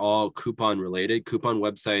networks are all coupon related, coupon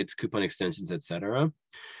websites, coupon extensions, etc.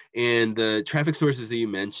 And the traffic sources that you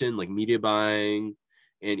mentioned, like media buying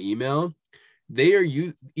and email, they are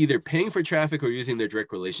either paying for traffic or using their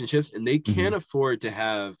direct relationships, and they can't afford to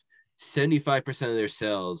have 75% of their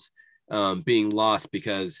sales being lost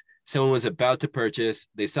because someone was about to purchase,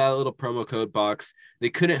 they saw a little promo code box, they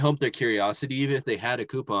couldn't help their curiosity, even if they had a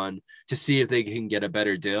coupon, to see if they can get a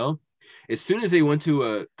better deal. As soon as they went to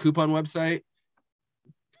a coupon website,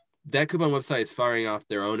 that coupon website is firing off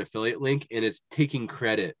their own affiliate link, and it's taking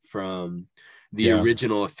credit from the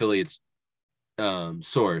original affiliate's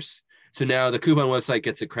source. So now the coupon website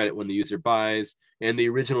gets a credit when the user buys, and the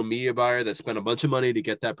original media buyer that spent a bunch of money to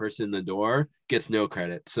get that person in the door gets no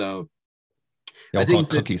credit. So I think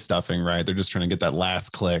cookie stuffing, right? They're just trying to get that last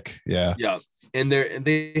click. Yeah. And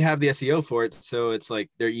they have the SEO for it, so it's like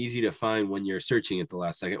they're easy to find when you're searching at the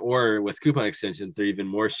last second. Or with coupon extensions, they're even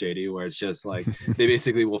more shady, where it's just like they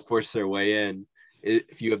basically will force their way in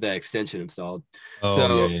if you have that extension installed.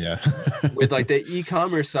 With like the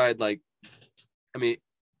e-commerce side, like, I mean,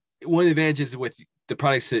 one of the advantages with the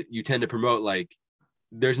products that you tend to promote, like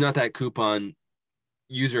there's not that coupon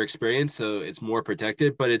user experience, so it's more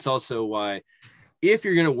protected. But it's also why, if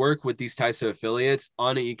you're going to work with these types of affiliates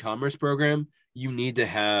on an e-commerce program, you need to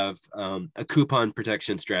have a coupon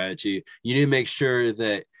protection strategy. You need to make sure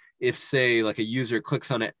that if, say, like a user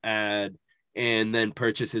clicks on an ad and then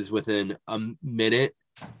purchases within a minute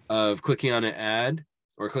of clicking on an ad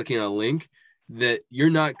or clicking on a link, that you're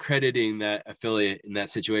not crediting that affiliate in that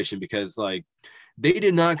situation, because like they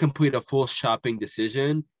did not complete a full shopping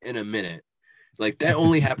decision in a minute. Like that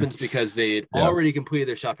only happens because they had already completed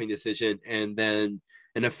their shopping decision, and then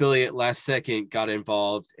an affiliate last second got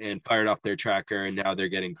involved and fired off their tracker, and now they're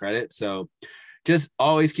getting credit. So just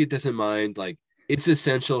always keep this in mind. Like it's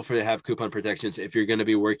essential to have coupon protections if you're going to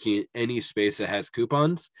be working in any space that has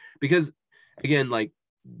coupons, because again, like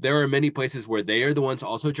there are many places where they are the ones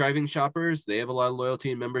also driving shoppers. They have a lot of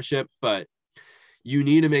loyalty and membership, but you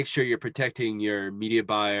need to make sure you're protecting your media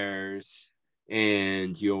buyers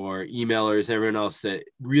and your emailers, everyone else that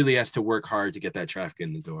really has to work hard to get that traffic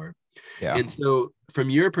in the door. And so from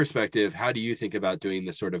your perspective, how do you think about doing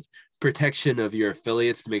the sort of protection of your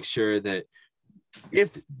affiliates to make sure that if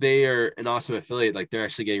they are an awesome affiliate, like they're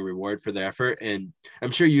actually getting reward for their effort? And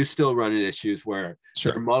I'm sure you still run into issues where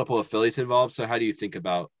there are multiple affiliates involved. So how do you think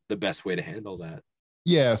about the best way to handle that?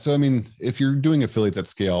 Yeah. So, I mean, if you're doing affiliates at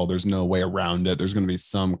scale, there's no way around it. There's going to be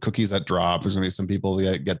some cookies that drop. There's going to be some people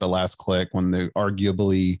that get the last click when they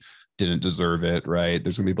arguably didn't deserve it, right?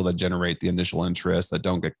 There's going to be people that generate the initial interest that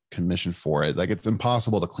don't get commission for it. Like it's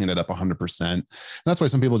impossible to clean it up 100%. And that's why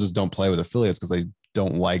some people just don't play with affiliates, because they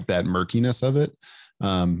don't like that murkiness of it.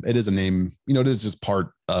 It is a name, it is just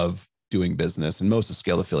part of doing business. And most of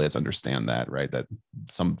scaled affiliates understand that, right? That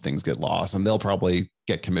some things get lost, and they'll probably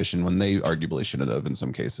get commission when they arguably shouldn't have in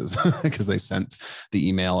some cases, because they sent the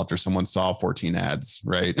email after someone saw 14 ads,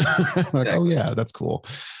 right? Like, oh yeah, that's cool.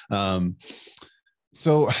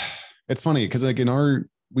 So it's funny because like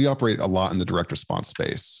we operate a lot in the direct response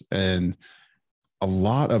space, and a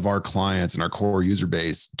lot of our clients and our core user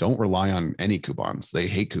base don't rely on any coupons. They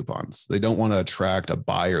hate coupons. They don't want to attract a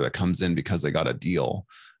buyer that comes in because they got a deal.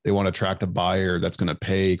 They want to attract a buyer that's going to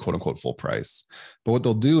pay quote unquote full price. But what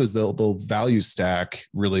they'll do is they'll value stack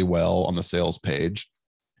really well on the sales page.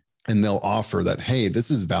 and they'll offer that, hey,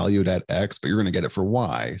 this is valued at X, but you're going to get it for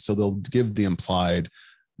Y. So they'll give the implied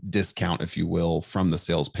discount, if you will, from the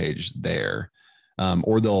sales page there.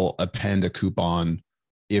 Or they'll append a coupon,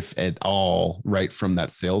 if at all, right from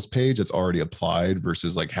that sales page. It's already applied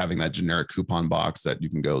versus like having that generic coupon box that you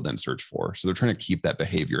can go then search for. So they're trying to keep that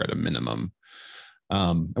behavior at a minimum.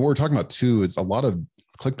 And what we're talking about too is a lot of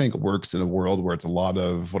ClickBank works in a world where it's a lot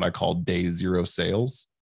of what I call day zero sales,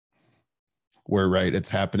 where, right, it's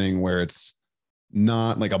happening where it's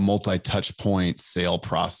not like a multi-touch point sale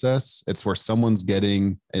process. It's where someone's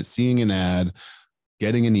seeing an ad,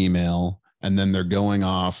 getting an email, and then they're going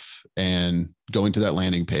off and going to that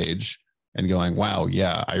landing page and going, wow,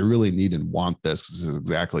 yeah, I really need and want this because this is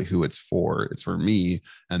exactly who it's for. It's for me.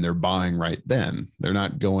 And they're buying right then. They're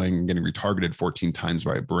not going and getting retargeted 14 times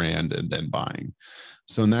by a brand and then buying.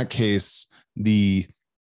 So in that case, the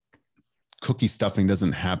cookie stuffing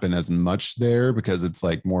doesn't happen as much there because it's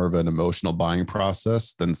like more of an emotional buying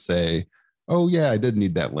process than say, oh yeah, I did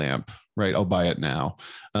need that lamp, right? I'll buy it now.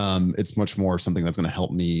 It's much more something that's going to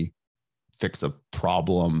help me fix a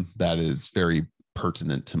problem that is very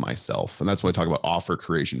pertinent to myself. And that's why I talk about offer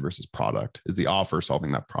creation versus product. Is the offer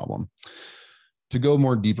solving that problem? To go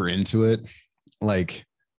more deeper into it, like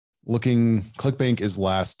ClickBank is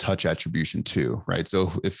last touch attribution too, right?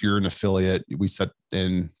 So if you're an affiliate, we set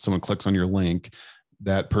in, someone clicks on your link,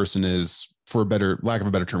 that person is, for lack of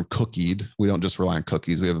a better term, cookied. We don't just rely on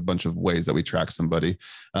cookies. We have a bunch of ways that we track somebody,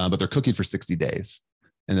 but they're cookied for 60 days.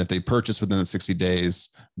 And if they purchase within the 60 days,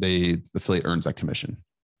 the affiliate earns that commission.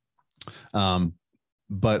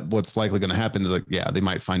 But what's likely going to happen is like, yeah, they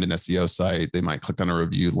might find an SEO site. They might click on a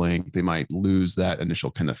review link. They might lose that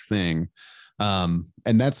initial kind of thing. And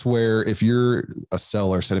that's where, if you're a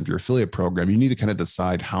seller, set up your affiliate program, you need to kind of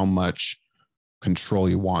decide how much control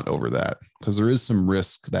you want over that, because there is some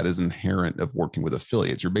risk that is inherent of working with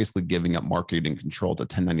affiliates. You're basically giving up marketing control to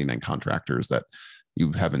 1099 contractors that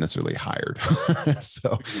you haven't necessarily hired.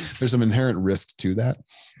 So there's some inherent risk to that.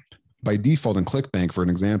 By default in ClickBank, for an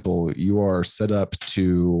example, you are set up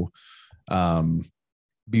to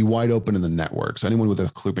be wide open in the network. So anyone with a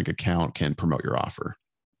ClickBank account can promote your offer.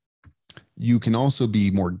 You can also be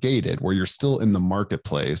more gated, where you're still in the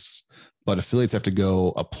marketplace, but affiliates have to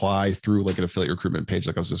go apply through like an affiliate recruitment page,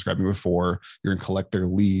 like I was describing before. You're going to collect their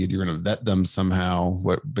lead. You're going to vet them somehow,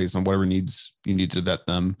 based on whatever needs you need to vet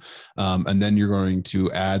them. And then you're going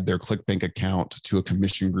to add their ClickBank account to a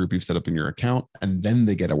commission group you've set up in your account. And then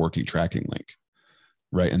they get a working tracking link.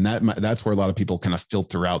 Right. And that's where a lot of people kind of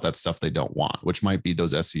filter out that stuff they don't want, which might be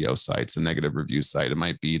those SEO sites, a negative review site. It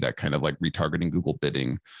might be that kind of like retargeting Google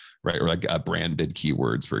bidding, right? Or like brand bid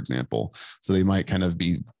keywords, for example. So they might kind of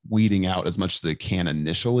be weeding out as much as they can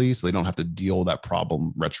initially, so they don't have to deal with that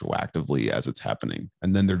problem retroactively as it's happening.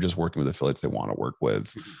 And then they're just working with affiliates they want to work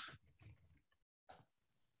with.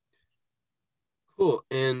 Cool.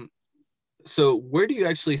 And so where do you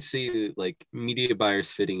actually see like media buyers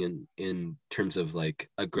fitting in terms of like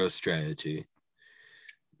a growth strategy?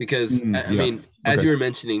 Because I mean, as you were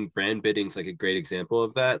mentioning, brand bidding is like a great example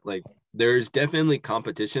of that. Like there's definitely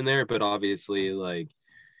competition there, but obviously like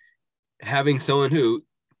having someone who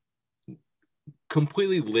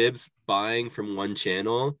completely lives buying from one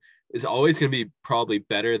channel is always going to be probably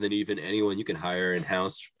better than even anyone you can hire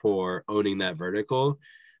in-house for owning that vertical.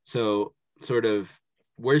 So sort of,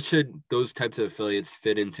 where should those types of affiliates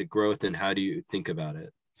fit into growth, and how do you think about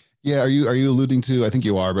it? Yeah. Are you alluding to, I think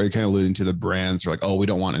you are, but you're kind of alluding to the brands are like, oh, we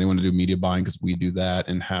don't want anyone to do media buying because we do that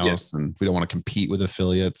in-house, and we don't want to compete with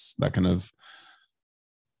affiliates, that kind of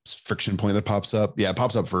friction point that pops up. Yeah. It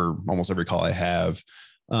pops up for almost every call I have.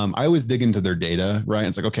 I always dig into their data, right?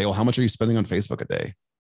 It's like, okay, well, how much are you spending on Facebook a day?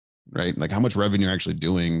 Right? Like how much revenue you're actually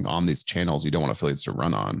doing on these channels you don't want affiliates to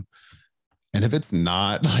run on. And if it's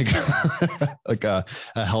not like like a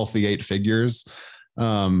healthy 8 figures,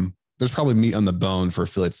 there's probably meat on the bone for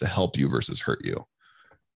affiliates to help you versus hurt you.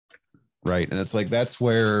 Right. And it's like, that's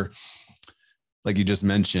where, like you just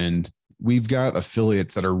mentioned, we've got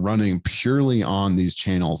affiliates that are running purely on these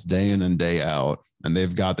channels day in and day out. And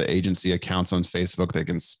they've got the agency accounts on Facebook. They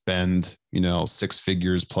can spend, 6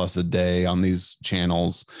 figures plus a day on these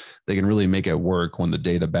channels. They can really make it work when the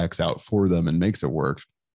data backs out for them and makes it work.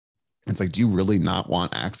 It's like, do you really not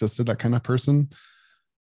want access to that kind of person?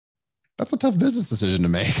 That's a tough business decision to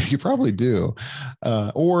make. You probably do.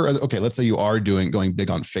 Or, okay, let's say you are going big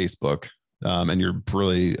on Facebook, and you're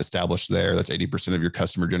really established there. That's 80% of your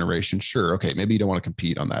customer generation. Sure. Okay. Maybe you don't want to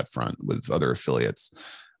compete on that front with other affiliates,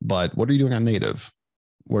 but what are you doing on native?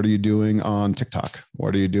 What are you doing on TikTok?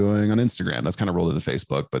 What are you doing on Instagram? That's kind of rolled into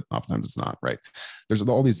Facebook, but oftentimes it's not, right? There's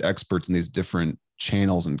all these experts in these different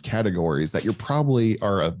channels and categories that you're probably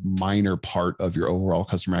are a minor part of your overall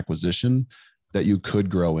customer acquisition that you could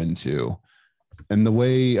grow into. And the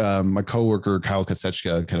way my coworker, Kyle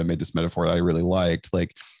Kasechka, kind of made this metaphor that I really liked,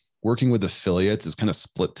 like working with affiliates is kind of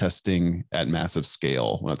split testing at massive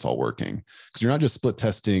scale when it's all working. Because you're not just split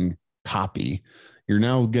testing copy, you're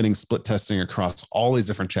now getting split testing across all these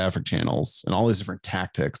different traffic channels and all these different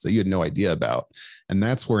tactics that you had no idea about. And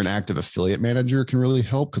that's where an active affiliate manager can really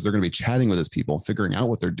help, because they're going to be chatting with these people, figuring out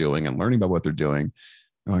what they're doing and learning about what they're doing.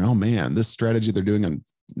 Going, oh man, this strategy they're doing on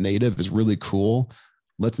native is really cool.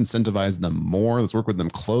 Let's incentivize them more. Let's work with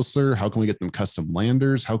them closer. How can we get them custom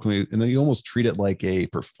landers? How can we, and then you almost treat it like a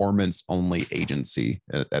performance only agency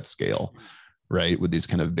at scale, right? With these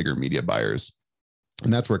kind of bigger media buyers.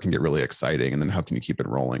 And that's where it can get really exciting. And then how can you keep it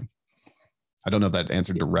rolling? I don't know if that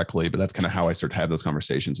answered directly, but that's kind of how I start to have those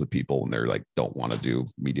conversations with people when they're like, don't want to do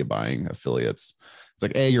media buying affiliates. It's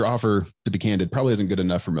like, your offer, to be candid, probably isn't good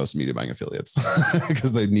enough for most media buying affiliates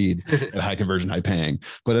because they need a high conversion, high paying.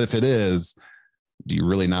 But if it is, do you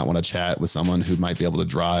really not want to chat with someone who might be able to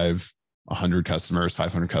drive 100 customers,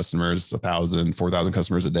 500 customers, 1,000, 4,000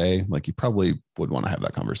 customers a day? Like, you probably would want to have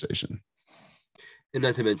that conversation. And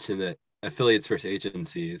not to mention that affiliates versus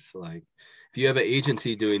agencies, like if you have an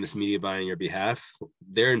agency doing this media buying on your behalf,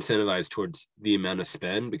 they're incentivized towards the amount of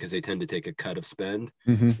spend because they tend to take a cut of spend.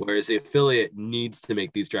 Whereas the affiliate needs to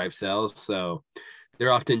make these drive sales. So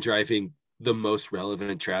they're often driving the most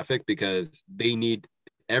relevant traffic because they need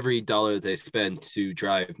every dollar they spend to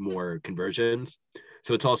drive more conversions.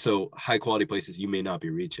 So it's also high quality places you may not be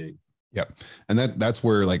reaching. Yep. And that's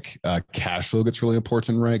where like cash flow gets really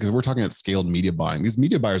important, right? Because we're talking about scaled media buying. These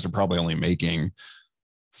media buyers are probably only making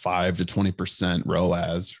 5 to 20%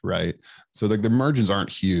 ROAS, right? So like the margins aren't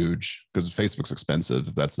huge because Facebook's expensive,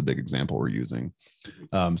 if that's the big example we're using.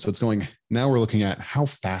 So it's going, now we're looking at how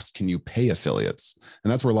fast can you pay affiliates?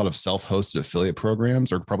 And that's where a lot of self-hosted affiliate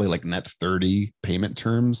programs are probably like net 30 payment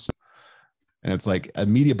terms. And it's like a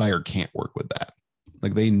media buyer can't work with that.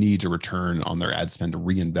 Like they need to return on their ad spend to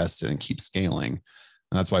reinvest it and keep scaling.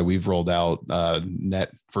 And that's why we've rolled out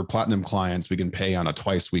net for platinum clients. We can pay on a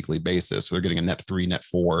twice weekly basis. So they're getting a net 3, net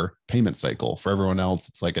 4 payment cycle. For everyone else,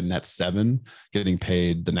 it's like a net 7 getting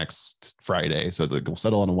paid the next Friday. So they'll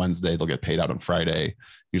settle on a Wednesday. They'll get paid out on Friday.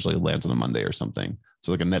 Usually it lands on a Monday or something.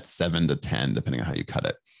 So like a net 7 to 10, depending on how you cut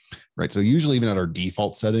it. Right. So usually even at our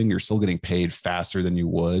default setting, you're still getting paid faster than you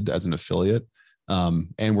would as an affiliate.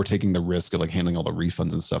 And we're taking the risk of like handling all the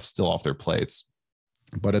refunds and stuff still off their plates.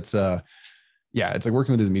 But it's it's like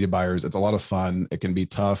working with these media buyers. It's a lot of fun. It can be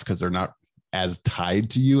tough because they're not as tied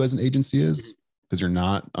to you as an agency is, because you're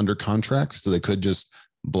not under contract. So they could just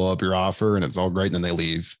blow up your offer and it's all great. And then they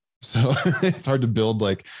leave. So it's hard to build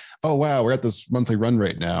like, oh, wow, we're at this monthly run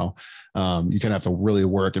rate now. You kind of have to really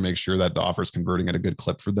work and make sure that the offer is converting at a good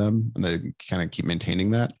clip for them. And they kind of keep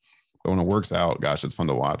maintaining that. But when it works out, gosh, it's fun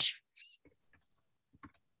to watch.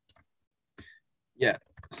 Yeah.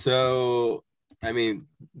 So, I mean,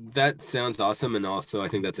 that sounds awesome. And also, I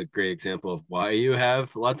think that's a great example of why you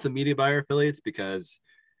have lots of media buyer affiliates, because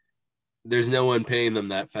there's no one paying them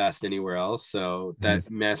that fast anywhere else. So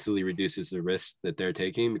that massively reduces the risk that they're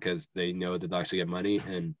taking because they know that they'll actually get money.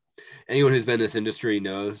 And anyone who's been in this industry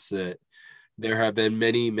knows that there have been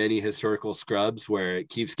many, many historical scrubs where it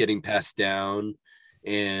keeps getting passed down.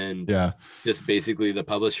 And just basically the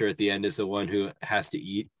publisher at the end is the one who has to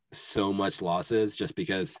eat so much losses just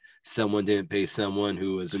because someone didn't pay someone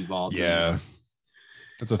who was involved. Yeah.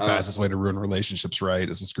 That's the fastest way to ruin relationships, right?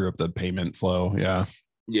 Is to screw up the payment flow. Yeah.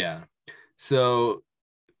 Yeah. So,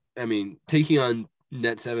 I mean, taking on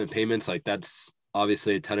net 7 payments, like that's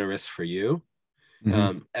obviously a ton of risk for you.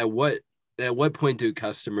 At what point do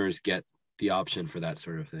customers get the option for that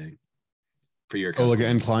sort of thing for your customers? Oh, like an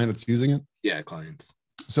end client that's using it? Yeah, clients.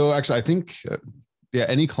 So actually, I think,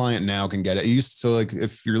 any client now can get it. So like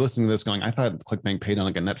if you're listening to this going, I thought ClickBank paid on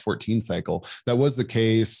like a net 14 cycle. That was the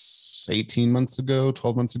case 18 months ago,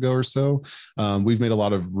 12 months ago or so. We've made a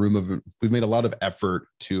lot of effort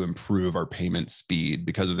to improve our payment speed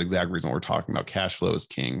because of the exact reason we're talking about. Cash flow is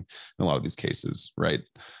king in a lot of these cases, right?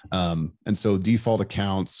 And so default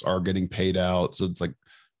accounts are getting paid out. So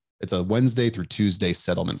it's a Wednesday through Tuesday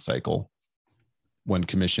settlement cycle. When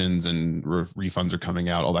commissions and refunds are coming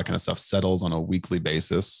out, all that kind of stuff settles on a weekly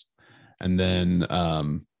basis. And then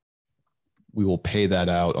we will pay that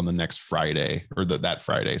out on the next Friday or that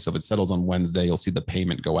Friday. So if it settles on Wednesday, you'll see the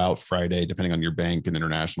payment go out Friday, depending on your bank and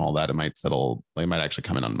international, all that. It might settle, they might actually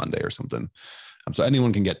come in on Monday or something. So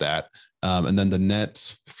anyone can get that. And then the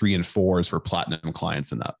net 3 and 4 is for platinum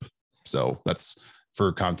clients and up. So that's,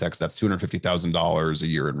 for context, that's $250,000 a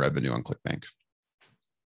year in revenue on ClickBank.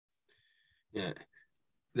 Yeah.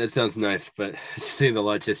 That sounds nice, but seeing the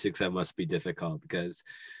logistics, that must be difficult because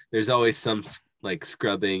there's always some like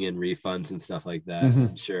scrubbing and refunds and stuff like that. Mm-hmm.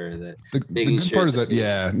 I'm sure that The making good sure part is that that,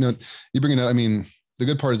 yeah, no, you bring it up. I mean, the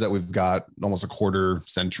good part is that we've got almost a quarter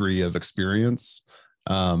century of experience.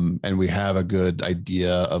 And we have a good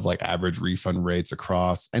idea of like average refund rates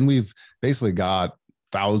across, and we've basically got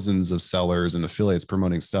thousands of sellers and affiliates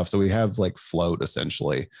promoting stuff. So we have like float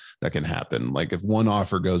essentially that can happen. Like if one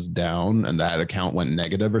offer goes down and that account went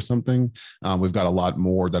negative or something, we've got a lot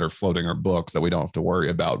more that are floating our books that we don't have to worry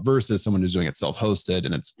about versus someone who's doing it self-hosted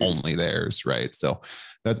and it's only theirs, right? So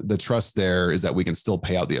that's the trust there, is that we can still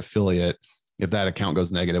pay out the affiliate. If that account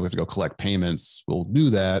goes negative, we have to go collect payments. We'll do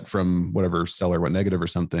that from whatever seller went negative or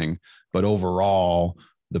something. But overall,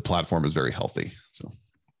 the platform is very healthy. So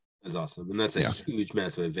is awesome. And that's a huge,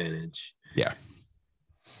 massive advantage. Yeah.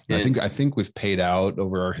 And I think we've paid out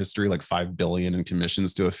over our history like 5 billion in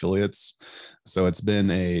commissions to affiliates. So it's been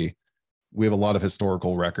we have a lot of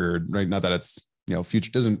historical record, right? Not that it's,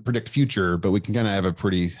 future doesn't predict future, but we can kind of have a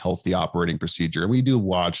pretty healthy operating procedure. And we do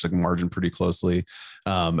watch like margin pretty closely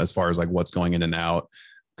as far as like what's going in and out,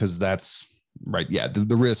 because that's right. Yeah.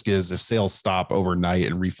 The risk is if sales stop overnight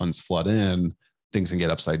and refunds flood in, things can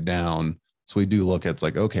get upside down. So we do look at, it's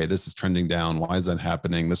like, okay, this is trending down. Why is that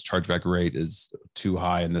happening? This chargeback rate is too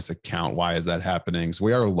high in this account. Why is that happening? So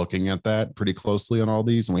we are looking at that pretty closely on all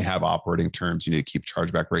these, and we have operating terms. You need to keep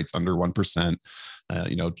chargeback rates under 1%.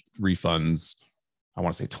 Refunds, I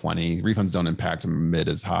want to say 20. Refunds don't impact mid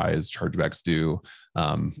as high as chargebacks do.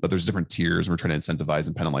 But there's different tiers. We're trying to incentivize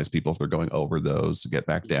and penalize people if they're going over those to get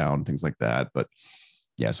back down, things like that. But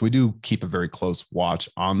yeah, so we do keep a very close watch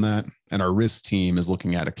on that. And our risk team is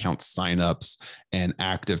looking at account signups and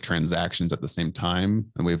active transactions at the same time.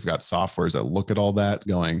 And we've got softwares that look at all that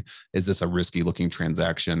going, is this a risky looking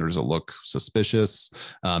transaction or does it look suspicious?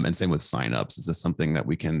 And same with signups. Is this something that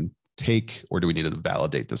we can take, or do we need to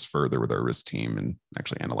validate this further with our risk team and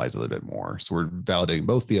actually analyze it a little bit more? So we're validating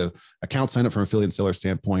both the account sign up from affiliate and seller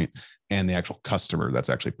standpoint and the actual customer that's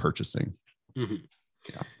actually purchasing. Mm-hmm.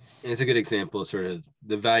 Yeah. And it's a good example of sort of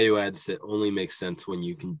the value adds that only make sense when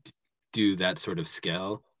you can do that sort of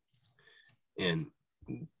scale. And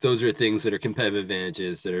those are things that are competitive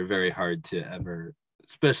advantages that are very hard to ever,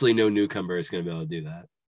 especially no newcomer is going to be able to do that.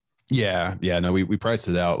 Yeah. No, we priced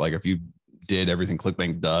it out. Like if you did everything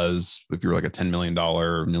ClickBank does, if you're like a $10 million,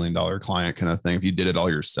 $1 million client kind of thing, if you did it all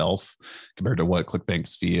yourself compared to what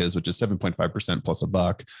ClickBank's fee is, which is 7.5% plus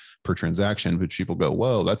 $1 per transaction, which people go,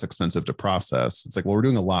 whoa, that's expensive to process. It's like, well, we're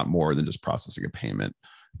doing a lot more than just processing a payment,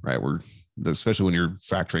 right? Especially when you're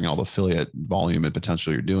factoring all the affiliate volume and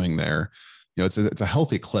potential you're doing there. It's a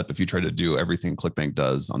healthy clip if you try to do everything ClickBank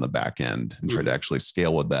does on the back end and try to actually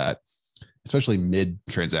scale with that, especially mid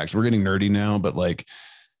transaction. We're getting nerdy now, but like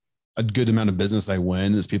a good amount of business I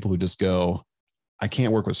win is people who just go, I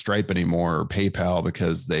can't work with Stripe anymore or PayPal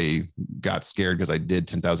because they got scared because I did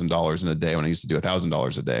 $10,000 in a day when I used to do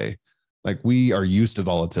 $1,000 a day. Like we are used to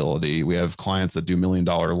volatility. We have clients that do $1 million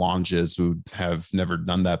launches who have never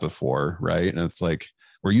done that before, right? And it's like,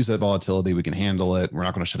 we're used to that volatility. We can handle it. We're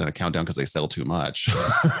not going to shut an account down because they sell too much.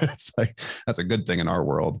 It's like, that's a good thing in our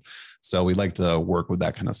world. So we like to work with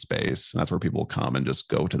that kind of space. And that's where people come and just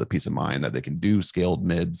go to the peace of mind that they can do scaled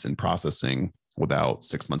mids and processing without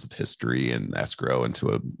 6 months of history and escrow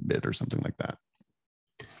into a bid or something like that.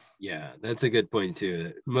 Yeah, that's a good point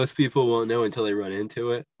too. Most people won't know until they run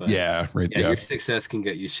into it. But yeah, right. Yeah, your success can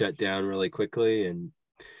get you shut down really quickly, and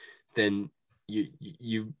then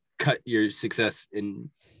you cut your success in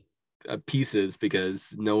pieces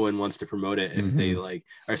because no one wants to promote it if they like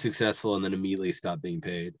are successful and then immediately stop being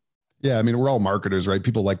paid. Yeah, I mean, we're all marketers, right?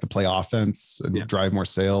 People like to play offense and drive more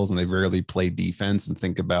sales, and they rarely play defense and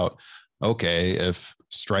think about, okay, if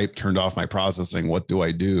Stripe turned off my processing, what do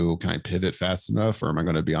I do? Can I pivot fast enough, or am I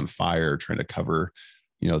going to be on fire trying to cover,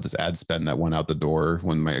 this ad spend that went out the door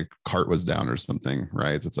when my cart was down or something,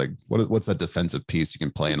 right? So it's like, what's that defensive piece you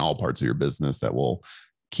can play in all parts of your business that will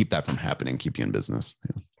keep that from happening, keep you in business?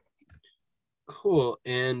 Yeah. Cool.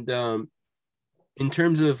 And in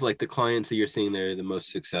terms of like the clients that you're seeing there, the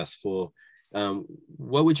most successful,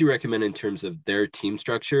 what would you recommend in terms of their team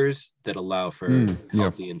structures that allow for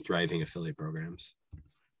healthy and thriving affiliate programs?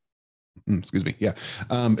 Excuse me. Yeah.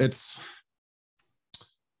 It's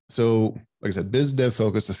so, like I said, biz dev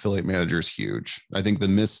focused affiliate manager is huge. I think the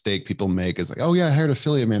mistake people make is like, oh yeah, I hired an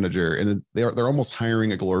affiliate manager, and they're almost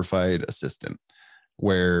hiring a glorified assistant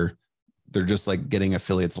where they're just like getting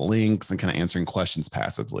affiliates links and kind of answering questions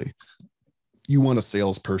passively. You want a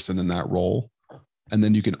salesperson in that role, and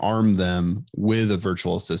then you can arm them with a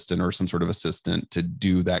virtual assistant or some sort of assistant to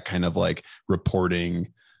do that kind of like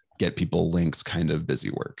reporting, get people links kind of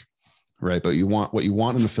busy work, right? But what you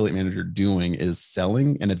want an affiliate manager doing is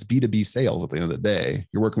selling, and it's B2B sales at the end of the day.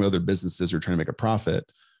 You're working with other businesses, you're trying to make a profit.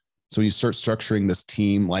 So when you start structuring this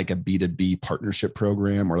team like a B2B partnership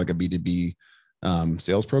program or like a B2B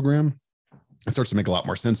sales program, it starts to make a lot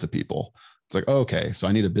more sense to people. It's like, oh, okay, so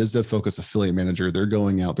I need a biz dev focused affiliate manager. They're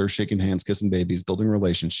going out, they're shaking hands, kissing babies, building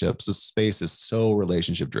relationships. This space is so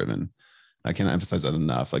relationship driven. I cannot emphasize that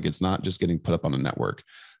enough. Like, it's not just getting put up on a network.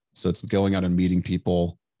 So it's going out and meeting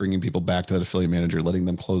people, bringing people back to that affiliate manager, letting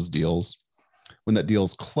them close deals. When that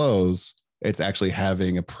deal's close, it's actually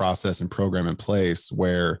having a process and program in place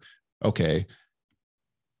where, okay,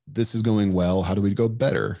 this is going well. How do we go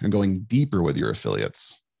better? And going deeper with your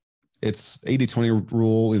affiliates. It's 80-20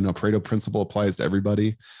 rule, Pareto principle applies to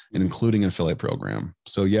everybody, and including an affiliate program.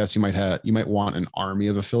 So yes, you might want an army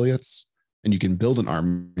of affiliates, and you can build an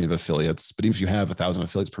army of affiliates, but even if you have 1,000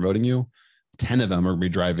 affiliates promoting you, 10 of them are going to be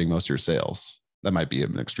driving most of your sales. That might be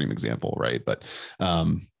an extreme example, right? But I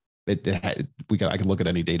can look at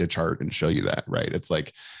any data chart and show you that, right? It's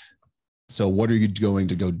like, so what are you going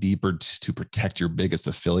to go deeper to protect your biggest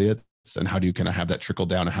affiliates? And how do you kind of have that trickle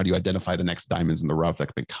down? And how do you identify the next diamonds in the rough that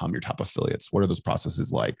can become your top affiliates? What are those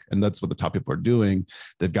processes like? And that's what the top people are doing.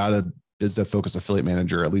 They've got a biz dev focused affiliate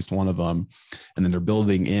manager, at least one of them. And then they're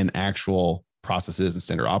building in actual processes and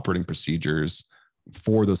standard operating procedures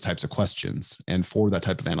for those types of questions and for that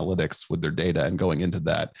type of analytics with their data and going into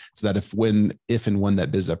that, so that if and when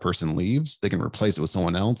that biz dev person leaves, they can replace it with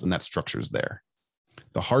someone else, and that structure's there.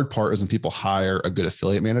 The hard part is when people hire a good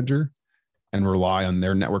affiliate manager and rely on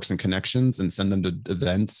their networks and connections and send them to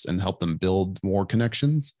events and help them build more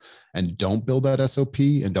connections, and don't build that SOP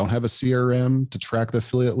and don't have a CRM to track the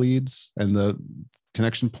affiliate leads and the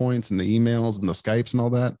connection points and the emails and the Skypes and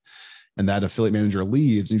all that. And that affiliate manager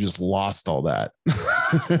leaves and you just lost all that.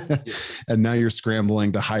 And now you're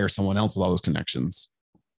scrambling to hire someone else with all those connections.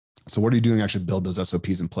 So what are you doing to actually build those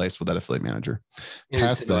SOPs in place with that affiliate manager?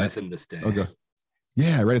 Past that, okay.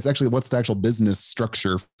 Yeah, right. It's actually, what's the actual business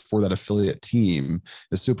structure for that affiliate team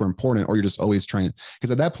is super important. Or you're just always trying,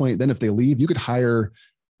 because at that point, then if they leave, you could hire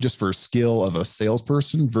just for skill of a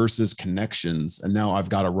salesperson versus connections. And now I've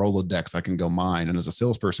got a Rolodex I can go mine. And as a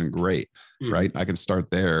salesperson, great, right? I can start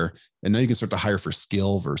there. And now you can start to hire for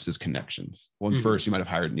skill versus connections. Well, first you might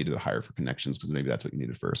have needed to hire for connections because maybe that's what you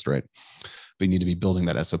needed first, right? But you need to be building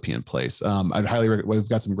that SOP in place. I'd highly recommend, we've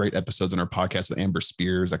got some great episodes on our podcast with Amber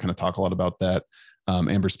Spears. I kind of talk a lot about that.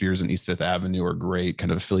 Amber Spears and East Fifth Avenue are great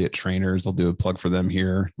kind of affiliate trainers. I'll do a plug for them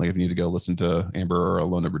here. Like if you need to go listen to Amber or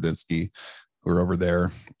Alona Brudzinski, who are over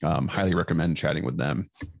there, highly recommend chatting with them.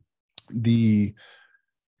 The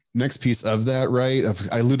next piece of that, right?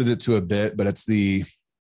 I alluded it to a bit, but it's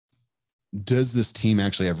does this team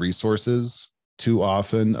actually have resources? Too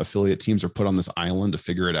often affiliate teams are put on this island to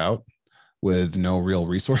figure it out with no real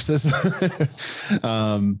resources.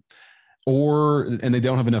 And they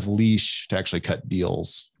don't have enough leash to actually cut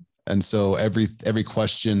deals. And so every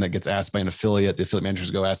question that gets asked by an affiliate, the affiliate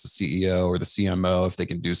managers go ask the CEO or the CMO if they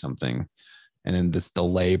can do something. And then this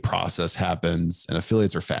delay process happens, and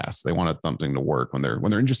affiliates are fast. They want something to work. When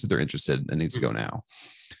they're interested, they're interested. It needs to go now.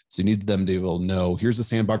 So you need them to be able to know, here's the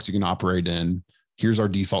sandbox you can operate in. Here's our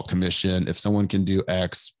default commission. If someone can do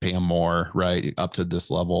X, pay them more, right? Up to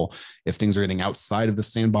this level. If things are getting outside of the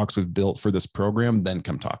sandbox we've built for this program, then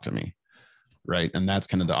come talk to me, right? And that's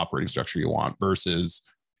kind of the operating structure you want versus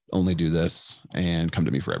only do this and come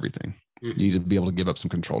to me for everything. You need to be able to give up some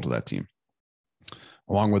control to that team.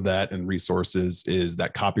 Along with that and resources is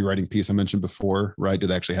that copywriting piece I mentioned before, right? Do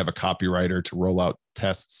they actually have a copywriter to roll out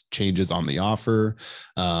tests, changes on the offer?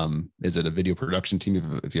 Is it a video production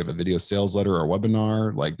team? If you have a video sales letter or a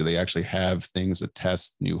webinar, like, do they actually have things to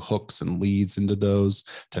test new hooks and leads into those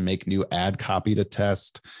to make new ad copy to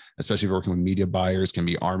test? Especially if you're working with media buyers, can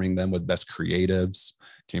be arming them with best creatives,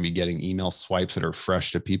 can be getting email swipes that are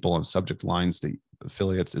fresh to people and subject lines to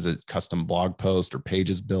affiliates. Is it custom blog post or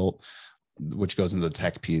pages built? Which goes into the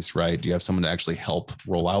tech piece, right? Do you have someone to actually help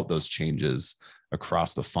roll out those changes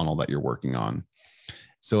across the funnel that you're working on?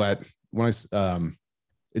 So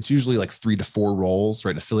it's usually like 3 to 4 roles,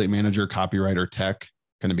 right? Affiliate manager, copywriter, tech,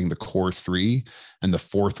 kind of being the core 3. And the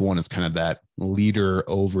fourth one is kind of that leader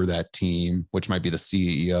over that team, which might be the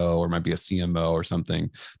CEO or might be a CMO or something,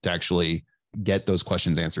 to actually get those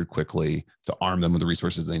questions answered quickly, to arm them with the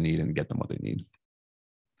resources they need and get them what they need.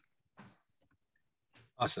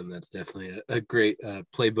 Awesome. That's definitely a great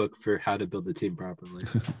playbook for how to build a team properly.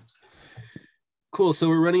 Cool. So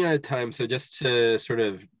we're running out of time. So just to sort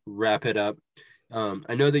of wrap it up,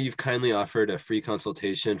 I know that you've kindly offered a free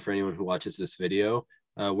consultation for anyone who watches this video.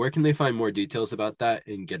 Where can they find more details about that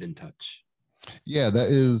and get in touch? Yeah, that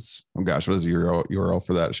is, oh gosh, what is the URL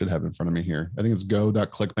for that? I should have it in front of me here. I think it's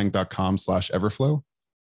go.clickbank.com/everflow.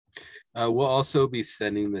 We'll also be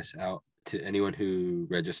sending this out to anyone who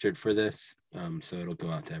registered for this. So it'll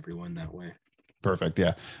go out to everyone that way. Perfect.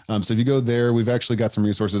 Yeah. So if you go there, we've actually got some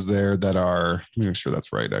resources there that are, let me make sure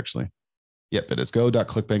that's right, actually. Yep, it is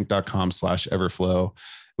go.clickbank.com/everflow.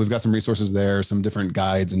 We've got some resources there, some different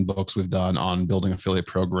guides and books we've done on building affiliate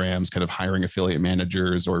programs, kind of hiring affiliate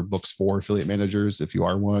managers or books for affiliate managers if you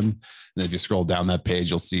are one. And if you scroll down that page,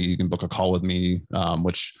 you'll see you can book a call with me,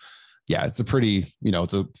 which, yeah, it's a pretty,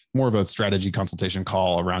 it's a more of a strategy consultation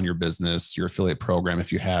call around your business, your affiliate program,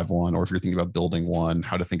 if you have one, or if you're thinking about building one,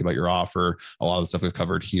 how to think about your offer. A lot of the stuff we've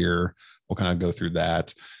covered here, we'll kind of go through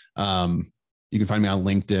that. You can find me on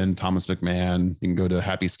LinkedIn, Thomas McMahon. You can go to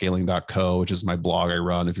happyscaling.co, which is my blog I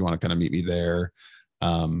run if you want to kind of meet me there.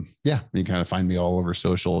 You can kind of find me all over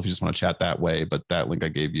social if you just want to chat that way. But that link I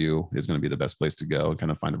gave you is going to be the best place to go and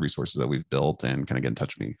kind of find the resources that we've built and kind of get in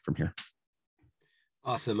touch with me from here.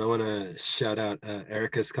 Awesome. I want to shout out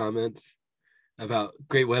Erica's comments about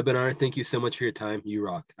great webinar. Thank you so much for your time. You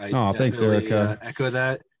rock. Thanks, Erica. Echo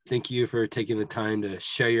that. Thank you for taking the time to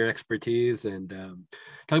share your expertise and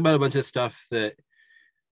talk about a bunch of stuff that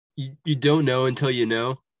you don't know until you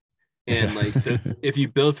know. And like if you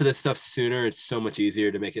build for this stuff sooner, it's so much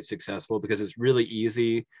easier to make it successful because it's really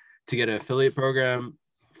easy to get an affiliate program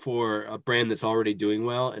for a brand that's already doing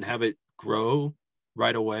well and have it grow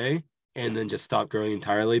right away and then just stop growing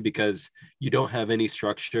entirely because you don't have any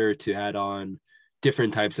structure to add on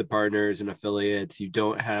different types of partners and affiliates. You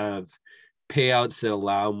don't have payouts that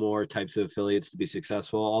allow more types of affiliates to be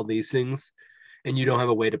successful, all these things, and you don't have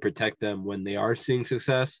a way to protect them when they are seeing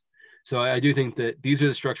success. So I do think that these are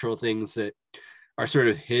the structural things that are sort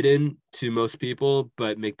of hidden to most people,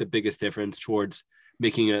 but make the biggest difference towards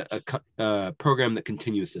making a program that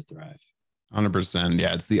continues to thrive. 100%.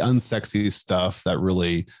 Yeah, it's the unsexy stuff that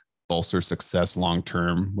really bolster success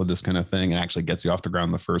long-term with this kind of thing and actually gets you off the ground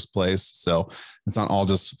in the first place. So it's not all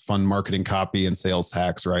just fun marketing copy and sales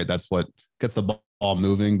hacks, right? That's what gets the ball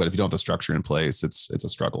moving. But if you don't have the structure in place, it's a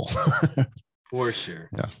struggle. For sure.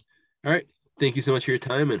 Yeah. All right. Thank you so much for your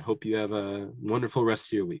time and hope you have a wonderful rest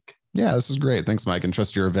of your week. Yeah, this is great. Thanks, Mike. And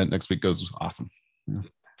trust your event next week goes awesome. Yeah.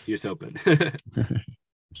 Here's open.